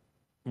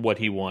what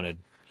he wanted.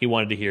 He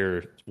wanted to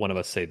hear one of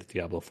us say that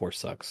Diablo 4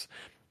 sucks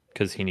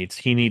because he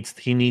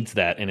needs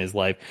that in his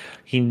life.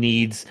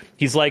 He's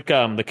like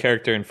the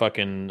character in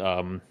fucking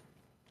Da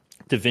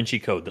Vinci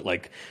Code that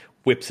like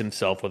whips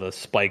himself with a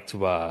spiked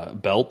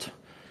belt.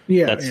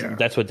 Yeah,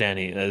 that's what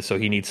Danny. So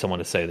he needs someone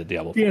to say that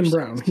Diablo 4 Dan sucks.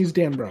 Brown. He's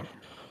Dan Brown.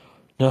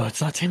 No,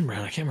 it's not Dan Brown.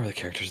 I can't remember the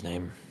character's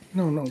name.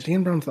 No,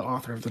 Dan Brown's the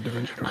author of the Da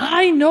Vinci Code.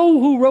 I know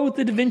who wrote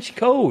the Da Vinci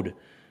Code.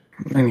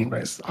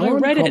 Anyways, I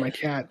read call it. my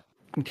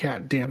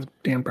cat Dan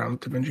Brown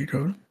Da Vinci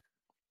Code.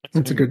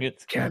 It's a good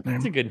cat name.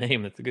 It's a good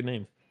name. That's a good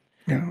name.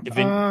 Yeah.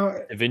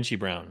 Da Vinci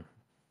Brown.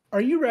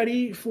 Are you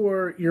ready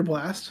for your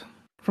blast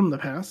from the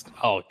past?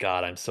 Oh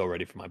God, I'm so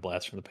ready for my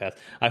blast from the past.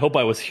 I hope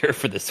I was here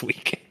for this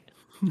week.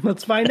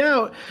 Let's find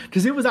out,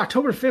 because it was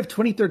October 5th,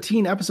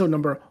 2013, episode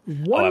number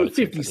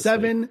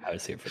 157. I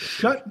was here for this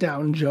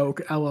Shutdown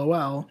joke,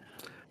 LOL.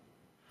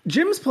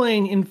 Jim's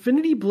playing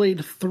Infinity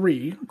Blade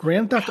 3,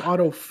 Grand Theft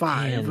Auto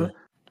 5, Man.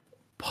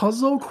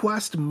 Puzzle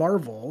Quest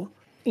Marvel,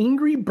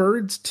 Angry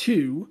Birds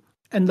 2,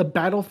 and the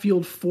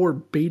Battlefield 4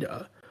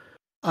 beta.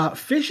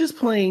 Fish is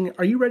playing.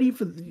 Are you ready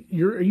for?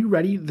 Are you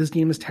ready? This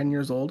game is 10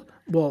 years old.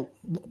 Well,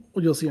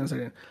 you'll see in a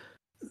second.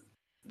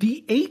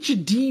 The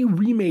HD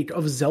remake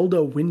of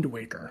Zelda Wind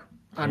Waker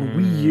on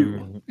Wii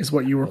U is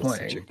what you were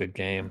playing. Such a good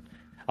game.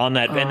 On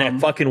that and that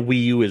fucking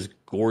Wii U is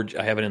gorgeous.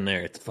 I have it in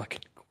there. It's fucking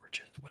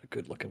gorgeous. What a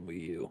good looking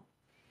Wii U.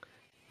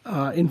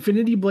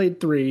 Infinity Blade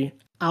 3,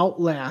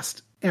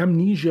 Outlast,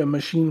 Amnesia,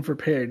 Machine for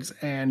Pigs,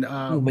 and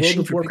World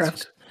of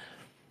Warcraft.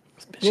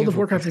 World of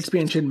Warcraft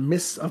expansion,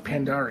 Mists of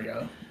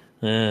Pandaria.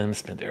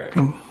 Miss Pandaria.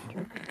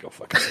 Go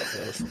fuck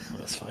yourself.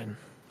 That's fine.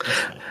 That's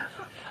fine.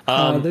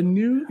 The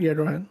new,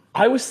 go ahead.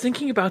 I was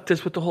thinking about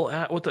this with the whole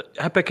with the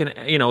Epic and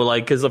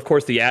because of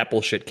course the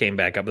Apple shit came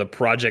back up, the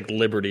Project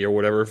Liberty or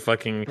whatever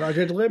fucking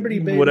Project Liberty,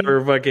 baby.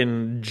 whatever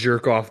fucking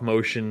jerk off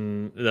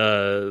motion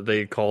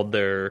they called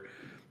their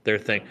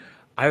thing.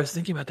 I was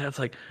thinking about that. It's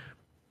like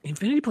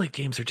Infinity Blade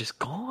games are just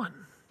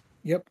gone.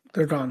 Yep,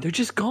 they're gone. They're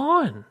just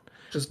gone.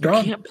 Just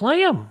gone. You can't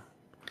play them.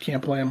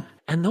 Can't play them.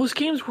 And those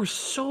games were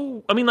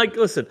so. I mean, like,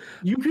 listen,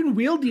 You can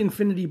wield the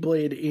Infinity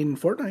Blade in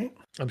Fortnite.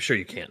 I'm sure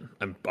you can.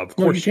 Of No, you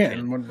course you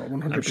can.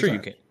 can. 100%. I'm sure you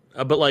can.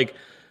 But like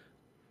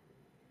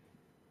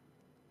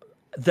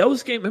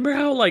those games,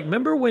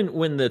 remember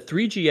when the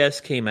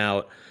 3GS came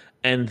out,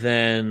 and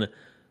then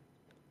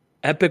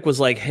Epic was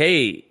like,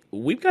 "Hey,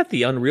 we've got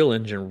the Unreal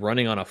Engine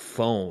running on a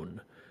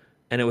phone,"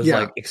 and it was Yeah.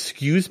 like,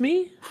 "Excuse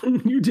me,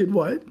 You did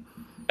what?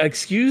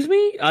 excuse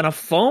me, on a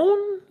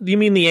phone? Do you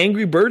mean the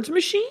Angry Birds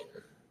machine?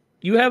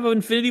 You have an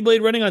Infinity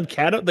Blade running on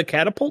the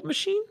catapult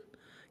machine?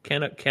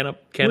 Was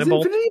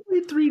Cannonball? Infinity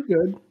Blade 3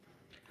 good?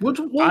 What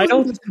I was the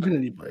don't best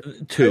Infinity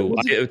Blade? two.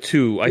 Was it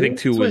Two. I think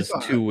two? That's what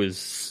I thought.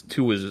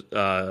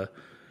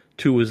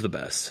 two was the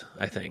best.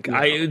 I think.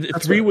 Yeah,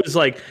 that's Three what. was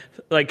like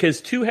because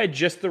two had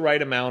just the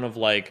right amount of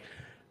like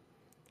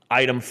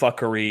item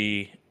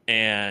fuckery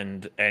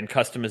and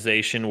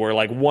customization where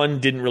like one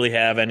didn't really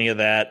have any of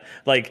that.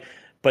 Like,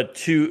 but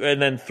two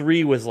and then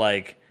three was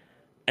like.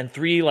 And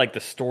three, like the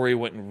story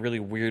went in really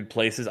weird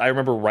places. I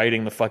remember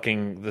writing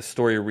the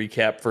story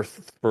recap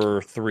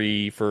for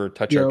three for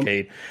Touch Yeah.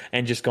 Arcade,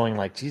 and just going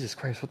like, Jesus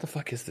Christ, what the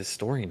fuck is this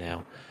story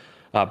now?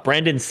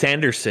 Brandon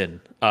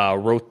Sanderson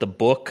wrote the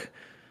book,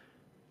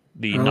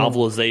 the Oh,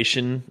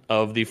 novelization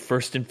of the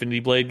first Infinity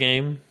Blade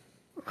game.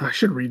 I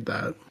should read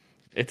that.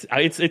 It's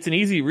an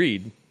easy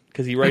read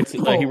because he Oh,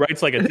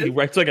 writes like an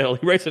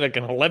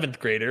 11th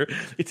grader.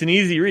 It's an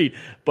easy read,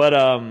 but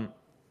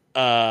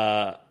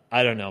I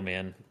don't know,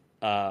 man.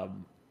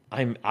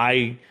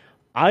 I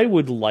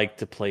would like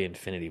to play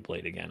Infinity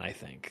Blade again. I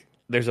think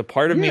there's a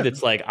part of me yeah.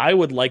 that's like I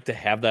would like to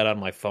have that on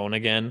my phone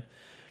again.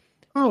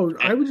 Oh, And,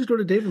 I would just go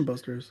to Dave and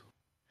Buster's.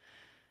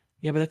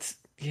 but that's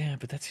you have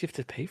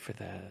to pay for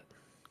that.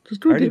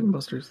 Just I go to Dave already and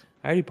Buster's.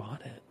 I already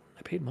bought it.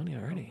 I paid money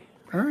already.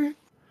 All right.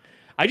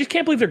 I just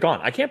can't believe they're gone.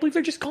 I can't believe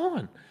they're just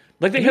gone.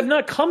 Like they Yeah. have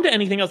not come to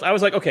anything else. I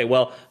was like, okay,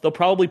 well, they'll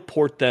probably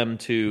port them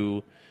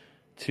to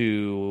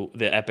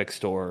the Epic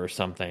Store or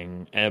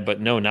something.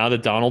 But no, now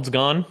that Donald's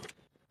gone,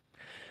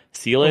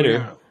 see you Oh later.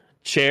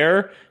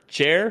 yeah.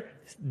 Chair,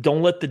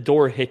 don't let the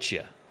door hit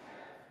you.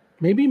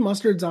 Maybe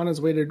Mustard's on his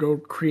way to go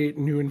create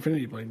new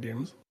Infinity Blade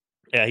games.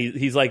 Yeah,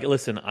 he's like,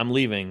 listen, I'm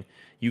leaving.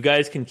 You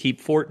guys can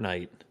keep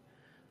Fortnite.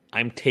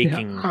 I'm Yeah,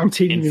 taking I'm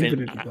taking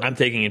Infinity Blade. I'm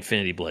taking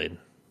Infinity Blade.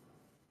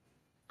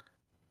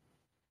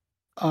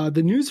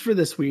 The news for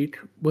this week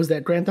was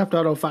that Grand Theft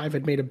Auto 5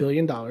 had made $1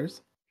 billion.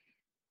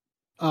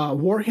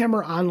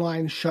 Warhammer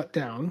Online shut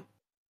down.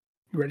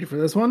 You ready for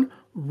this one?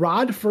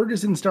 Rod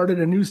Ferguson started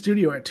a new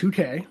studio at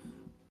 2K.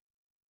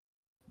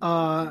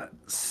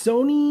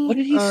 Sony. What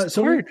did he Sony,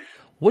 start?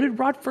 What did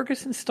Rod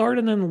Ferguson start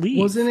and then leave?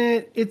 wasn't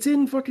it? It's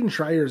in fucking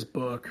Schreier's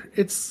book.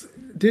 It's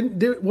weren't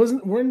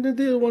they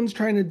the ones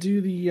trying to do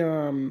the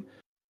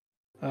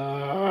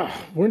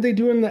weren't they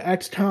doing the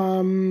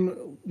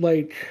XCOM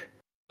like?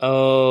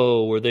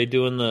 Oh, were they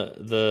doing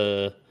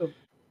the?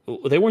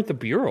 They weren't the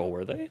Bureau,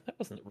 were they? That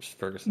wasn't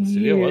Ferguson's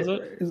studio, was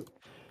it?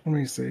 Let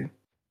me see.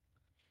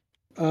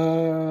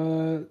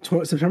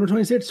 September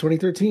 26th,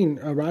 2013.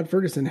 Rod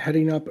Ferguson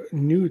heading up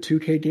new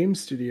 2K game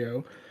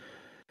studio.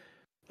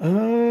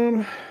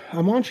 I'm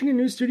launching a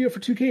new studio for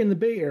 2K in the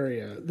Bay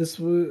Area. This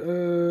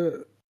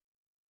was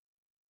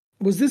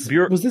this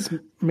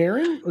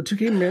Marin or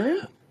 2K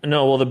Marin?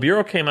 No, well, the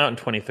Bureau came out in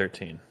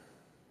 2013,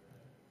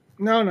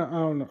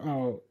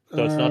 No.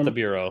 so it's not the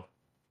Bureau.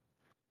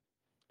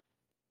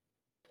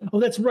 Oh,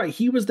 that's right.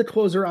 He was the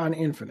closer on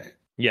Infinite.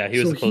 Yeah, he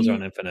was the closer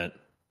on Infinite.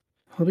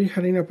 He'll be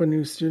heading up a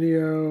new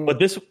studio.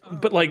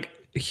 But like,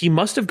 he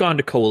must have gone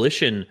to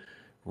Coalition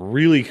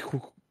really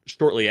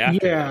shortly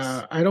after. Yeah,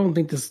 this. I don't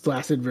think this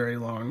lasted very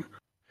long.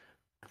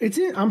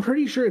 I'm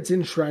pretty sure it's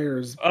in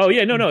Schreier's. Oh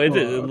yeah,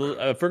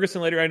 no.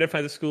 Ferguson later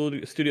identified the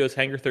studio as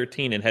Hangar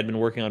 13 and had been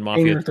working on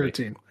Mafia Hangar 3.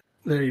 13.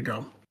 There you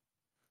go.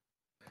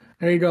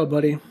 There you go,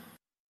 buddy.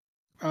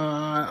 All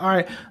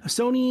right.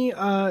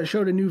 Sony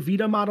showed a new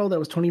Vita model that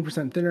was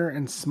 20% thinner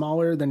and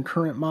smaller than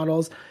current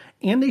models,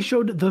 and they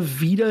showed the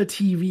Vita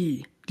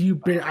TV.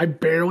 I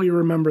barely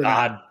remember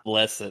that. God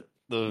bless it.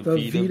 The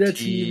Vita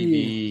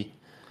TV.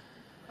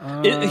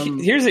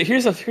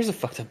 Here's a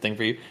fucked up thing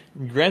for you.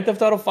 Grand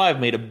Theft Auto 5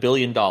 made $1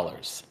 billion.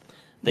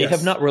 They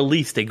have not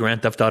released a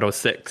Grand Theft Auto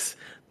 6.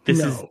 This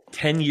is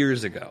 10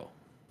 years ago,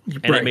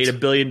 and it made $1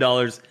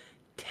 billion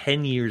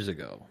 10 years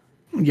ago.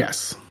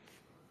 Yes,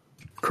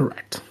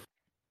 correct.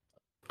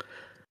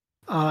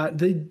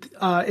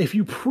 If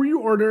you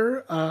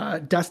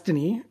pre-order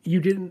Destiny, you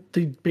didn't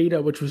the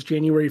beta, which was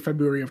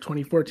February of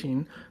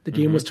 2014. The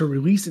game was to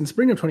release in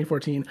spring of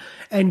 2014,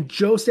 and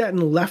Joe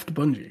Staten left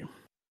Bungie.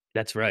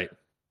 That's right.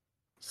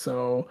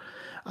 So,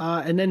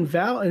 and then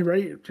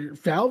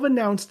Valve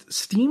announced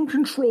Steam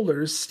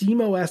controllers, Steam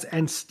OS,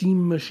 and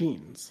Steam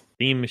machines.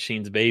 Steam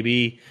machines,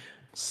 baby.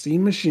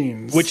 Steam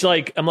machines. Which,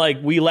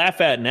 we laugh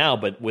at now,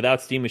 but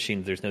without Steam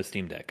machines, there's no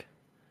Steam Deck.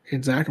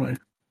 Exactly.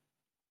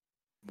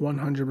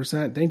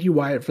 100%. Thank you,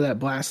 Wyatt, for that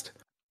blast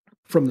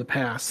from the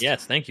past.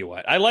 Yes, thank you,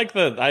 Wyatt. I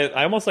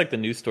almost like the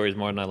news stories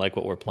more than I like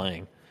what we're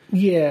playing.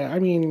 Yeah, I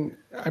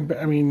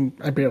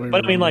barely.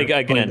 But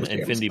again,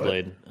 Infinity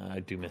Blade.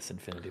 I do miss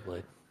Infinity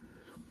Blade.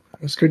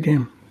 It was a good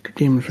game. Good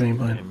game if any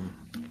played.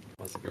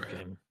 Was a good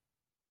game.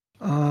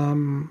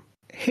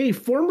 Hey,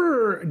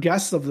 former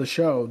guests of the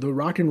show, the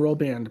rock and roll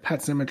band Pet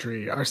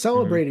Sematary, are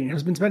celebrating,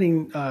 has been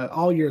spending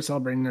all year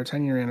celebrating their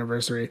 10-year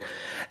anniversary,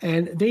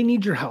 and they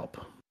need your help.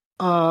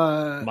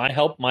 My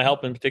help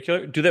in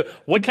particular.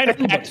 What kind of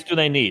packs do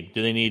they need?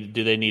 Do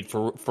they need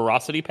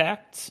ferocity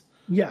packs?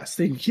 Yes,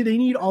 they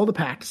need all the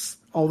packs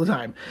all the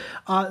time.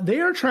 They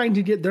are trying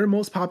to get their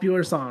most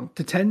popular song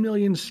to 10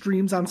 million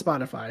streams on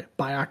Spotify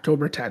by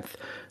October 10th.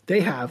 They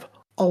have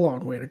a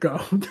long way to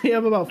go. They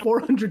have about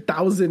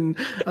 400,000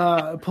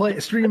 play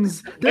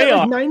streams. They're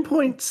at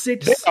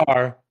 9.6. They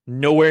are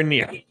nowhere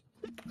near.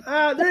 They're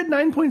at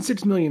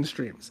 9.6 million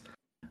streams.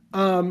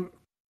 The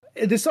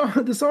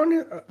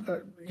song,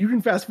 you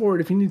can fast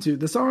forward if you need to.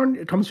 The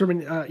song comes from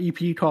an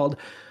EP called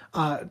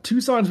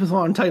Two Songs with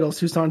Long Titles,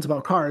 Two Songs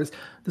About Cars.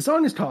 The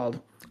song is called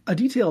A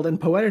Detailed and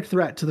Poetic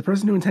Threat to the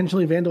Person Who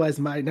Intentionally Vandalized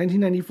My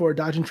 1994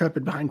 Dodge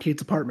Intrepid Behind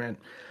Kate's Apartment.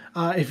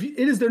 If it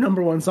is their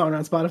number one song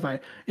on Spotify.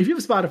 If you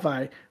have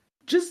Spotify,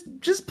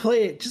 just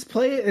play it. Just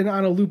play it and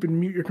on a loop and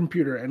mute your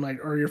computer and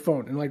or your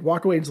phone and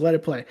walk away and just let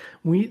it play.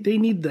 They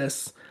need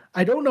this.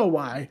 I don't know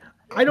why.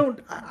 All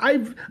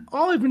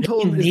I've been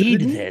told is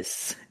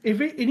this.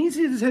 If it needs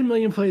to get to 10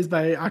 million plays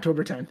by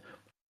October 10th.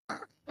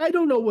 I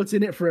don't know what's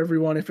in it for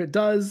everyone. If it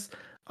does,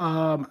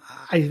 I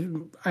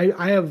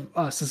have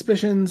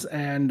suspicions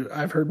and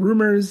I've heard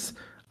rumors.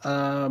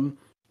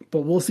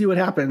 But we'll see what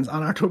happens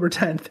on October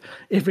 10th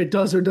if it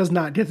does or does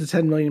not get to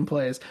 10 million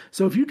plays.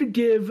 So if you could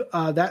give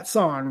that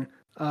song,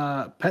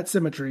 Pet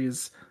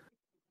Symmetry's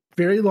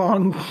very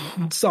long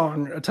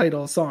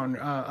title song,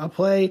 a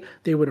play,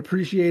 they would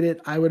appreciate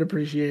it. I would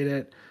appreciate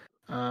it.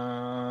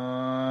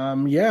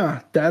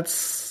 Yeah,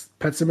 that's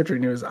Pet Symmetry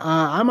news.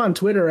 I'm on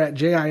Twitter at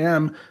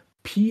JIMPLACHY.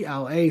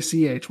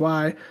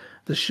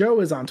 The show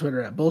is on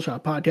Twitter at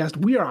Bullshot Podcast.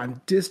 We are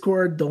on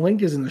Discord. The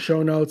link is in the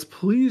show notes.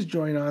 Please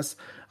join us.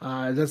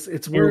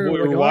 It's where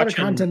a lot of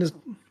content is.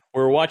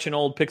 We're watching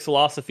old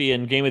Pixelosophy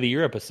and Game of the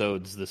Year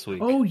episodes this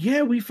week. Oh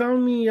yeah, we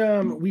found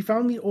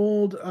the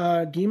old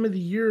Game of the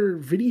Year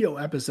video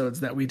episodes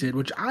that we did,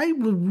 which I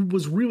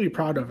was really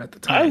proud of at the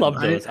time. I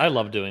loved those. I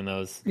love doing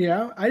those.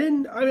 Yeah, I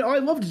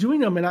loved doing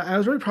them, and I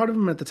was really proud of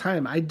them at the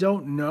time. I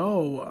don't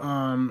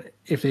know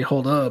if they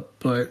hold up,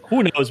 but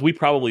who knows? We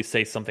probably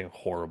say something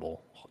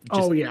horrible.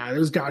 Yeah,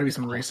 there's got to be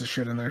some racist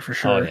shit in there for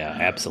sure. Oh yeah,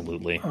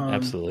 absolutely,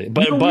 absolutely.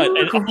 But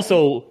and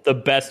also the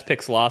best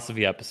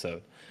Pixelosophy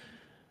episode,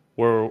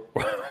 where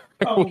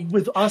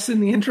with us in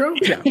the intro,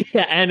 yeah,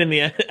 and in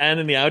the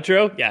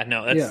outro, yeah,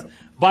 no, that's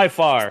by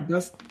far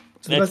that's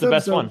the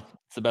best one.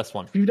 It's the best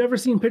one. If you've never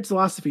seen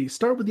Pixelosophy,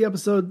 start with the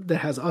episode that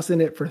has us in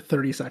it for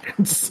 30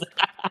 seconds.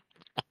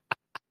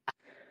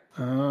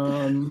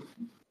 Yeah,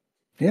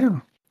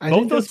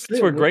 both those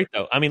bits were great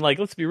though. I mean,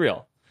 let's be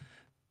real.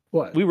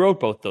 What? We wrote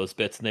both those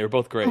bits, and they were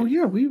both great. Oh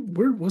yeah,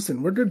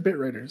 we're good bit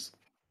writers.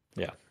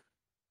 Yeah,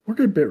 we're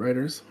good bit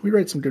writers. We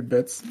write some good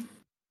bits.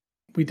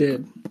 We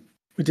did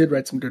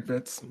write some good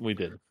bits. We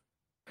did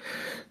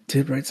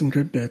write some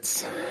good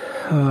bits.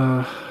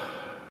 I'll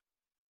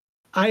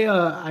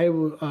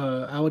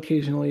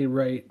occasionally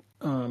write.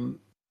 I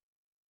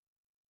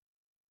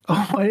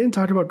didn't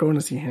talk about going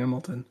to see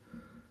Hamilton.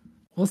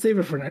 We'll save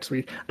it for next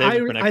week.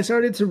 I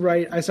started to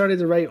write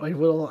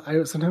little.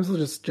 Sometimes I'll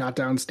just jot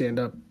down stand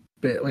up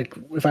bit,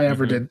 if I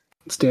ever did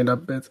stand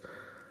up bits.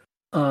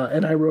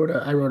 And I wrote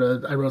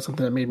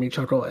something that made me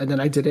chuckle, and then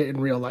I did it in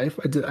real life.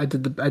 I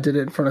did it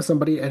in front of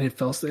somebody, and it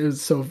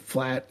was so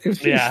flat. It was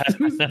so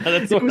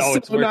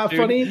not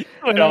funny.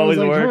 And I was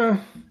like,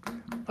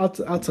 I'll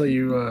tell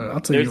you.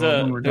 I'll tell you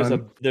when we're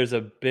done. There's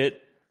a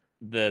bit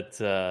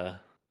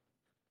that.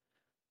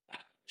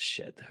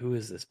 Shit, who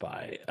is this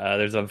by?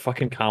 There's a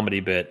fucking comedy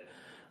bit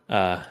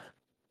that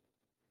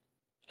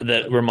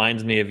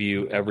reminds me of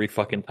you every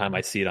fucking time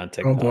I see it on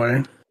TikTok. Oh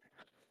boy.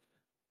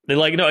 They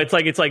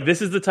it's like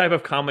this is the type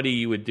of comedy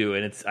you would do,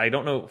 and I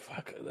don't know,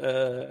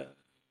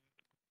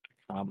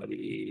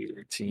 comedy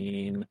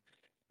routine.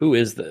 Who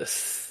is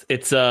this?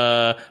 It's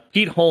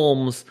Pete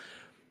Holmes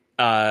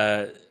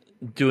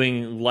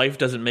doing Life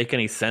Doesn't Make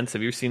Any Sense.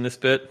 Have you seen this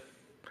bit?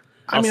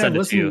 I've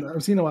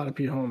seen a lot of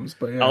Pete Holmes,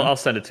 but yeah. I'll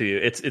send it to you.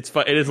 It's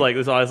fun. It is like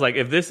this. I was like,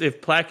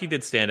 if Plackey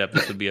did stand up,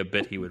 this would be a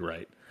bit he would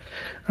write.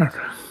 Okay.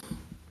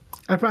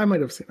 I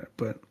might have seen it,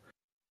 but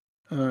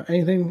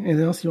anything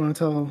else you want to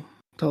tell?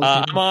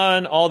 I'm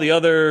on all the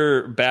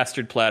other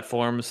bastard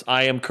platforms.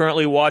 I am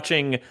currently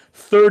watching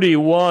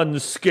 31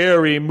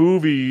 scary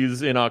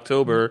movies in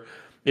October.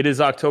 It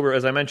is October,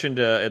 as I mentioned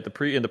in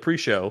the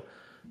pre-show,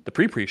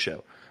 before even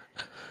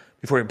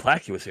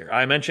Plackey was here.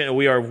 I mentioned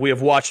we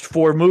have watched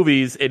 4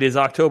 movies. It is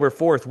October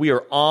 4th. We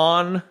are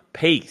on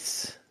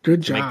pace.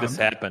 Good job. To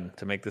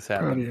make this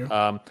happen.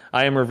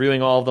 I am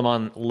reviewing all of them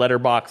on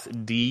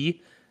Letterboxd.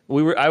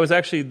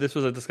 This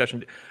was a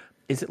discussion.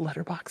 Is it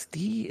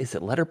Letterboxd? Is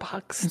it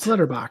Letterboxd? It's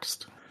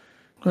Letterboxd.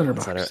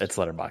 It's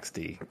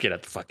Letterboxd.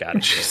 Get the fuck out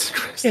of here.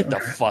 Get the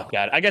fuck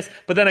out. I guess,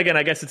 but then again,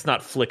 I guess it's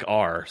not Flick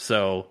R.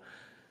 So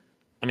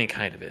I mean, it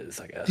kind of is,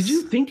 I guess. Did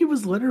you think it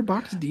was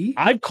Letterboxd D?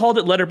 I've called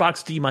it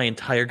Letterboxd D my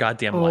entire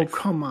goddamn life. Oh,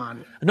 come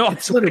on. No,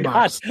 it's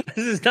Letterboxd.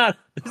 This is not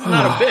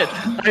a bit.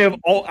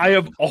 I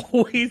have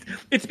always.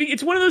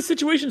 It's one of those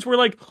situations where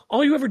like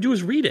all you ever do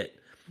is read it.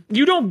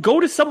 You don't go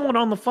to someone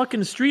on the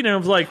fucking street and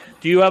it's like,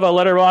 do you have a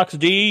Letterboxd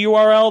D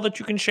URL that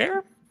you can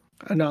share?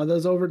 No,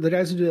 the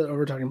guys who do that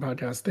Over Talking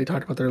podcast, they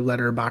talk about their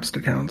Letterboxd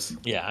accounts.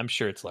 Yeah, I'm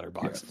sure it's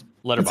Letterboxd.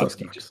 Yeah.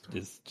 Letterboxd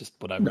is just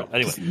what I'm. No,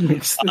 anyway,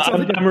 it's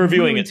I'm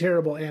reviewing really it.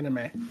 Terrible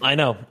anime. I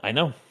know.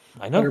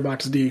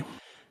 Letterboxd D.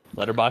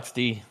 Letterboxd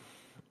D.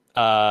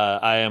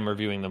 I am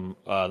reviewing them.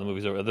 The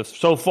movies over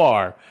so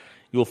far.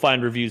 You will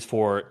find reviews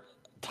for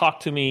Talk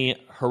to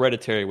Me,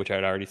 Hereditary, which I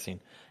had already seen,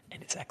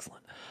 and it's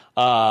excellent.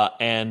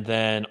 And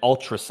then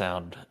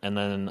Ultrasound, and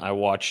then I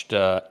watched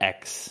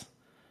X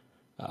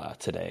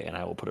today, and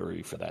I will put a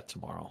review for that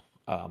tomorrow.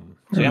 All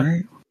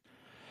right.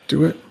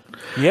 Do it.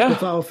 Yeah. Go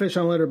follow Fish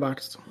on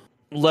Letterboxd.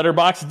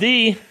 Letterboxd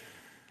D.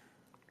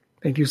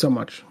 Thank you so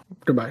much.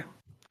 Goodbye.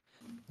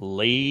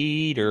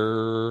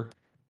 Later.